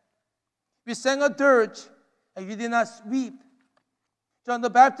dance. We sang a dirge, and you did not weep. John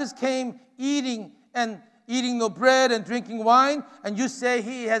the Baptist came eating no bread and drinking wine, and you say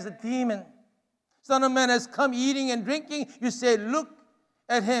he has a demon. Son of Man has come eating and drinking. You say, look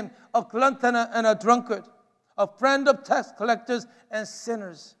at him, a glutton and a drunkard, a friend of tax collectors and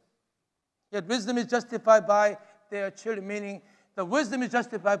sinners. Yet wisdom is justified by their children, meaning the wisdom is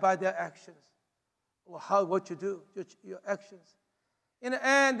justified by their actions. What you do, your actions.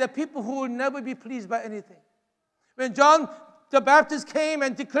 And the people who will never be pleased by anything. When John the Baptist came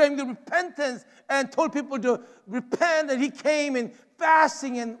and declaring the repentance and told people to repent, and he came in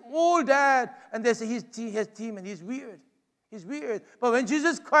fasting and all that, and they say he has demon, he's weird. He's weird. But when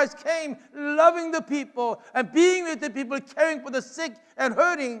Jesus Christ came, loving the people and being with the people, caring for the sick and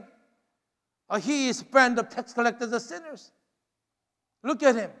hurting, he is a friend of tax collectors and sinners. Look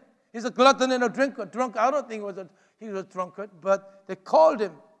at him. He's a glutton and a drinker. I don't think he was a drunkard, but they called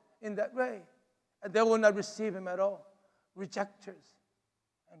him in that way. And they will not receive him at all. Rejectors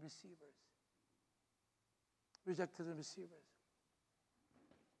and receivers. Rejectors and receivers.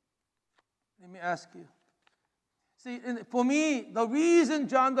 Let me ask you. See, for me, the reason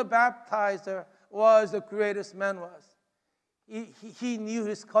John the Baptizer was the greatest man was, he knew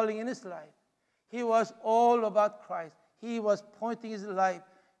his calling in his life. He was all about Christ. He was pointing his life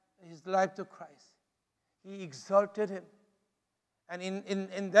to Christ. He exalted him. And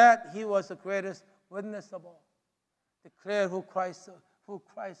in that, he was the greatest witness of all. Declared who Christ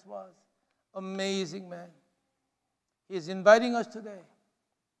was. Amazing man. He is inviting us today.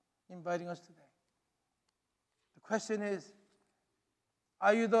 The question is,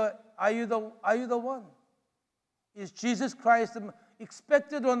 are you the one? Is Jesus Christ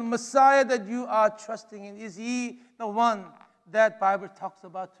expected one, Messiah that you are trusting in? Is he the one that Bible talks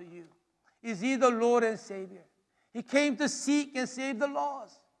about to you? Is he the Lord and Savior? He came to seek and save the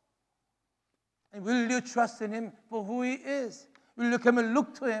lost. And will you trust in him for who he is? Will you come and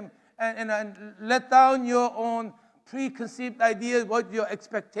look to him and let down your own preconceived ideas, what your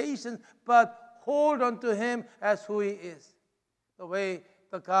expectations, but hold on to him as who he is, the way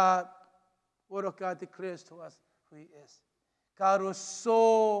the Word of God declares to us who he is. God will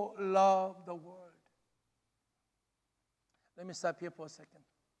so love the world. Let me stop here for a second.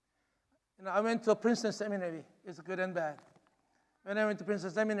 I went to Princeton Seminary. It's good and bad. When I went to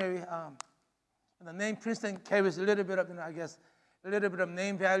Princeton Seminary, and the name Princeton carries a little bit of, I guess, a little bit of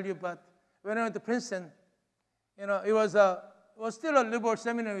name value. But when I went to Princeton, it was still a liberal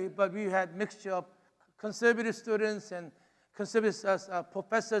seminary, but we had mixture of conservative students and conservative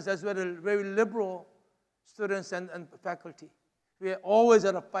professors, as well as very liberal students and faculty. We had always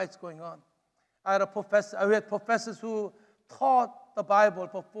had fights going on. We had professors who taught the Bible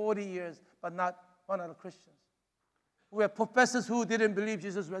for 40 years, but not one of the Christians. We had professors who didn't believe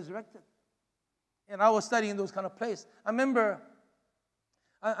Jesus resurrected. And I was studying those kind of places. I remember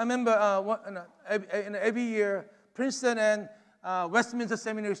every year, Princeton and Westminster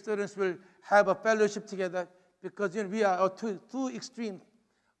Seminary students will have a fellowship together because we are two extreme,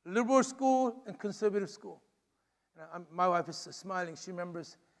 liberal school and conservative school. My wife is smiling; she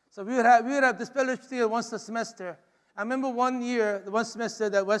remembers. So we would have this fellowship together once a semester. I remember one semester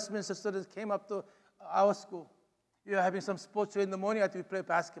that Westminster students came up to our school. We were having some sports in the morning. I think we played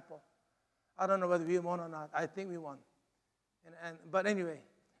basketball. I don't know whether we won or not. I think we won. But anyway,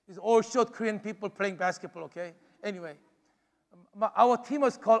 it's all short Korean people playing basketball, okay? Anyway, our team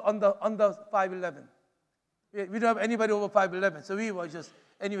was called under 5'11". We don't have anybody over 5'11", so we were just,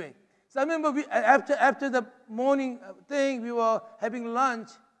 anyway. So I remember after the morning thing, we were having lunch.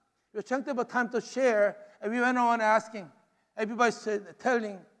 We were trying to have a time to share, and we went on asking. Everybody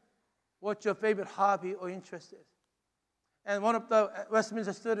telling what your favorite hobby or interest is. And one of the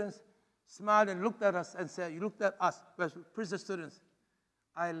Westminster students smiled and looked at us and said, you looked at us, Princeton students,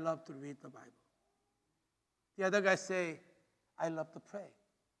 I love to read the Bible. The other guy say, I love to pray.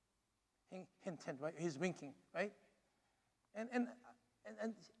 Hint, right? He's winking, right? And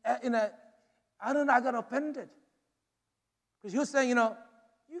I don't know, I got offended. Because he was saying,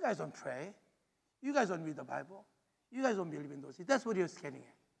 you guys don't pray. You guys don't read the Bible. You guys don't believe in those things. That's what he was getting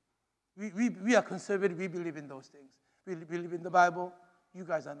at. We are conservative. We believe in those things. We believe in the Bible. You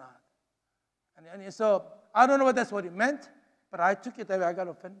guys are not. And so I don't know what that's what it meant, but I took it that way. I got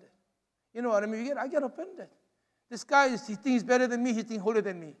offended. You know what I mean? I get offended. This guy, he thinks he's better than me. He thinks holier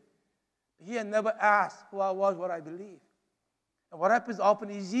than me. He had never asked who I was, what I believe. And what happens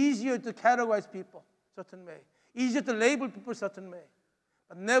often is easier to categorize people a certain way. Easier to label people a certain way.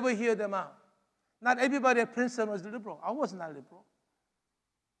 But never hear them out. Not everybody at Princeton was liberal. I was not liberal.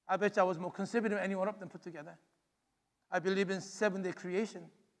 I bet you I was more conservative than any one of them put together. I believe in seven-day creation.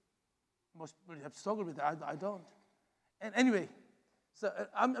 Most people have struggled with that. I don't. And anyway, so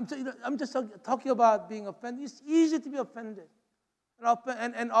I'm just talking about being offended. It's easy to be offended.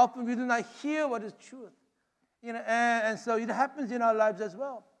 And often we do not hear what is truth. And so it happens in our lives as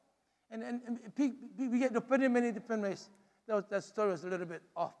well. And we get offended in many different ways. That story was a little bit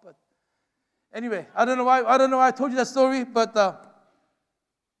off, but anyway, I don't know why I told you that story, but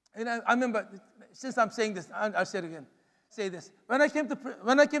I remember, since I'm saying this, I'll say it again. Say this. When I came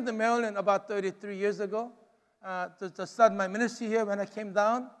to Maryland about 33 years ago, to start my ministry here, when I came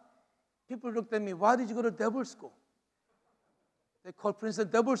down, people looked at me, why did you go to Devil School? They called Princeton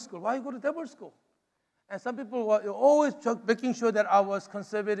Devil School. Why you go to Devil School? And some people were always making sure that I was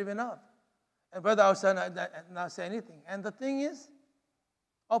conservative enough. And whether I was not say anything. And the thing is,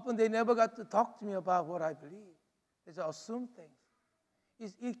 often they never got to talk to me about what I believe. They just assume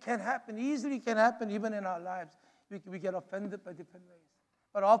things. It can happen, easily can happen even in our lives. We get offended by different ways.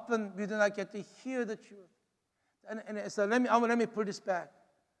 But often we do not get to hear the truth. And so let me pull this back.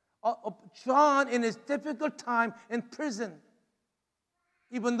 John, in his difficult time in prison,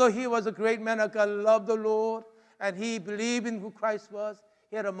 even though he was a great man of God, loved the Lord, and he believed in who Christ was,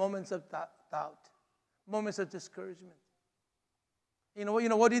 he had moments of doubt, moments of discouragement. You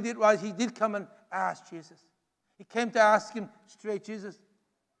know what he did was he did come and ask Jesus. He came to ask him straight, Jesus,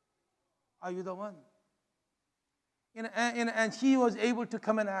 are you the one? And he was able to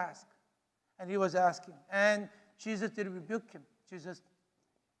come and ask. And he was asking. And Jesus didn't rebuke him. Jesus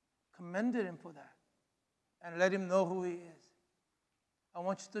commended him for that and let him know who he is. I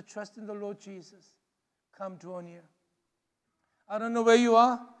want you to trust in the Lord Jesus. Come draw near. I don't know where you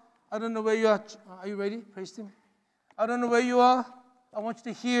are. I don't know where you are. Are you ready? Praise him. I don't know where you are. I want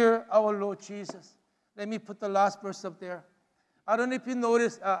you to hear our Lord Jesus. Let me put the last verse up there. I don't know if you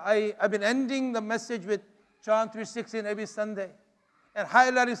noticed, I've been ending the message with John 3:16 every Sunday and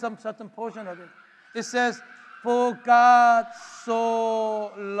highlighting some certain portion of it. It says, for God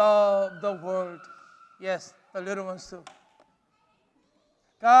so loved the world. Yes, the little ones too.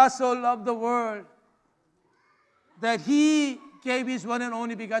 God so loved the world that He gave His one and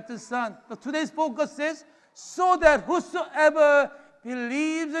only begotten Son. So today's focus is, so that whosoever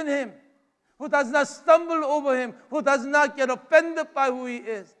believes in Him, who does not stumble over Him, who does not get offended by who He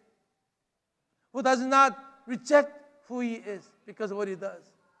is, who does not reject who He is because of what He does,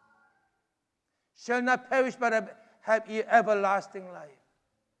 shall not perish but have everlasting life.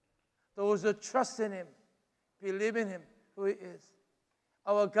 Those who trust in Him, believe in Him, who He is.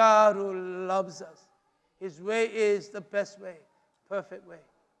 Our God who loves us. His way is the best way, perfect way.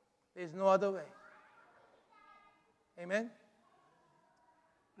 There is no other way. Amen?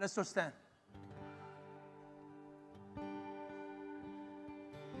 Let's all stand.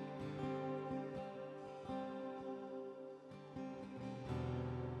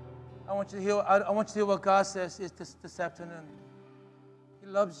 I want you to hear what God says is this afternoon. He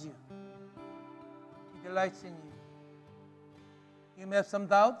loves you. He delights in you. You may have some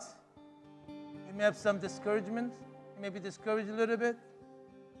doubts. You may have some discouragement. You may be discouraged a little bit.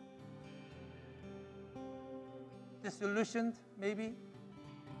 Disillusioned, maybe.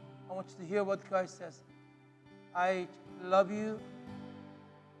 I want you to hear what Christ says. I love you.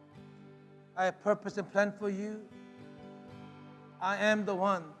 I have purpose and plan for you. I am the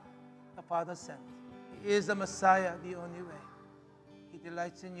one the Father sent. He is the Messiah, the only way. He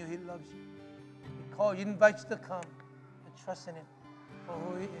delights in you. He loves you. He invites you to come and trust in Him for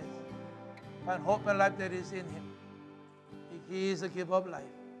who He is. Find hope and life that is in Him. He is the giver of life.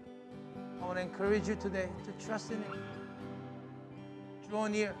 I want to encourage you today to trust in Him. Draw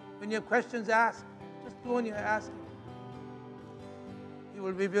near. When you have questions, ask. Just draw near, ask Him. He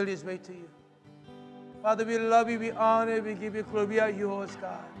will reveal His way to you. Father, we love you, we honor you, we give you glory. We are yours,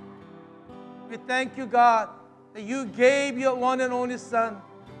 God. We thank you, God, that you gave your one and only Son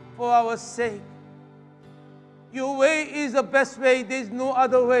for our sake. Your way is the best way. There is no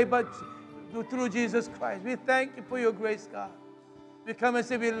other way but through Jesus Christ. We thank you for your grace, God. We come and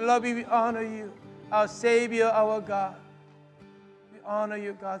say we love you, we honor you, our Savior, our God. We honor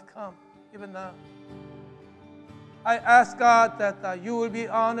you, God. Come, even now. I ask, God, that you will be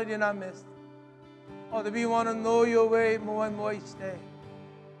honored in our midst. Father, we want to know your way more and more each day.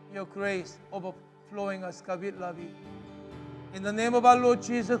 Your grace overflowing us, God, we love you. In the name of our Lord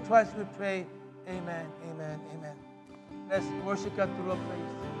Jesus Christ, we pray. Amen, amen, amen. Let's worship God through our praise.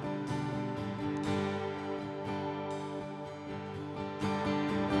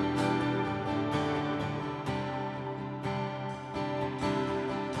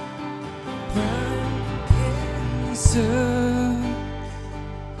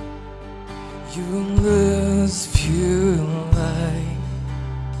 You must feel like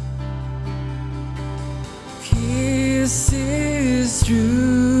peace is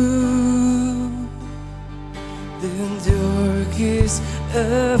true. The darkest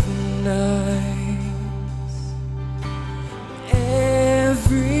of nights,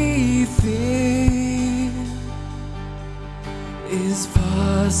 everything is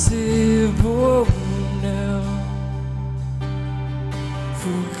possible now.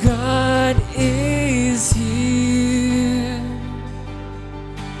 For God is here,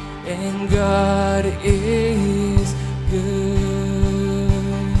 and God is good.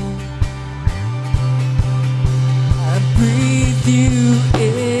 I breathe you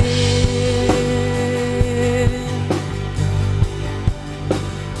in,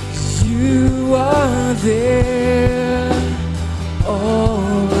 you are there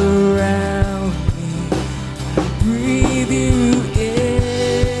all around me. I breathe you in,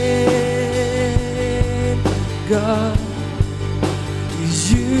 God,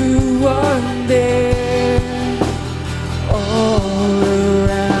 you are there all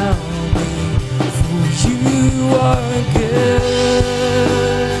around me, for you are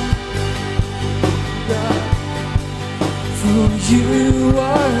good, God, for you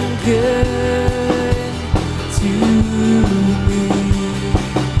are good to me,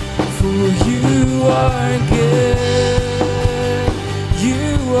 for you are good,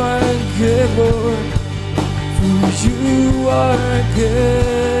 Lord. For you are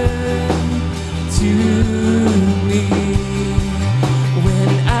good to me. When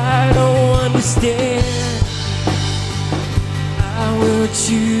I don't understand, I will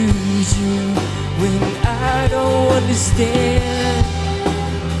choose you. When I don't understand,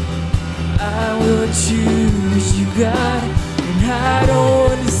 I will choose you, God. When I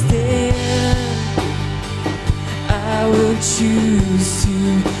choose to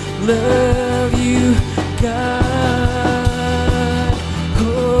love you, God.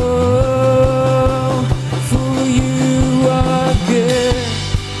 Oh, for you are good.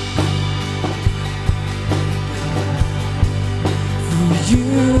 For you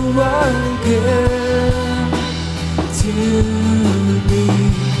are good to me.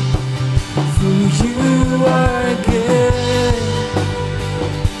 For you are good.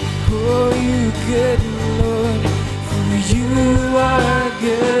 For you good, Lord. For you are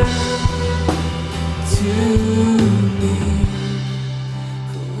good to me.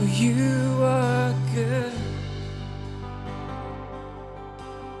 For you are good.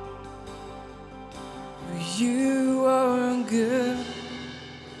 For you are good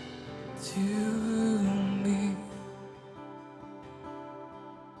to me.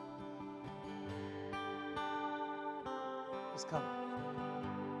 Let's come.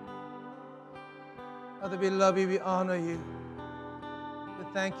 Father, we love you, we honor you. We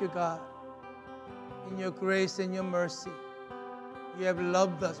thank you, God. In your grace and your mercy, you have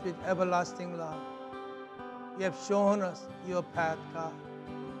loved us with everlasting love. You have shown us your path, God.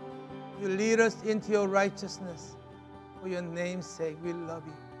 You lead us into your righteousness. For your name's sake, we love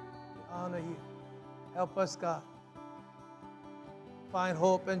you. We honor you. Help us, God. Find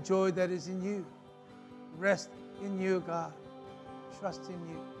hope and joy that is in you. Rest in you, God. Trust in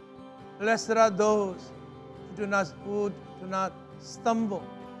you. Blessed are those who do not stumble,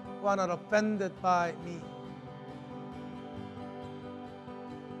 who are not offended by me.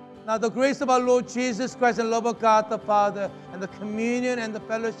 Now the grace of our Lord Jesus Christ and love of God the Father and the communion and the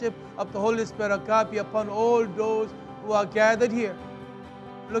fellowship of the Holy Spirit of God be upon all those who are gathered here,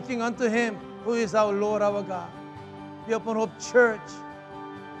 looking unto Him who is our Lord, our God. Be upon Hope Church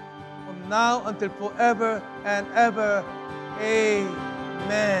from now until forever and ever.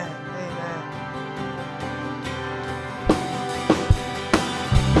 Amen.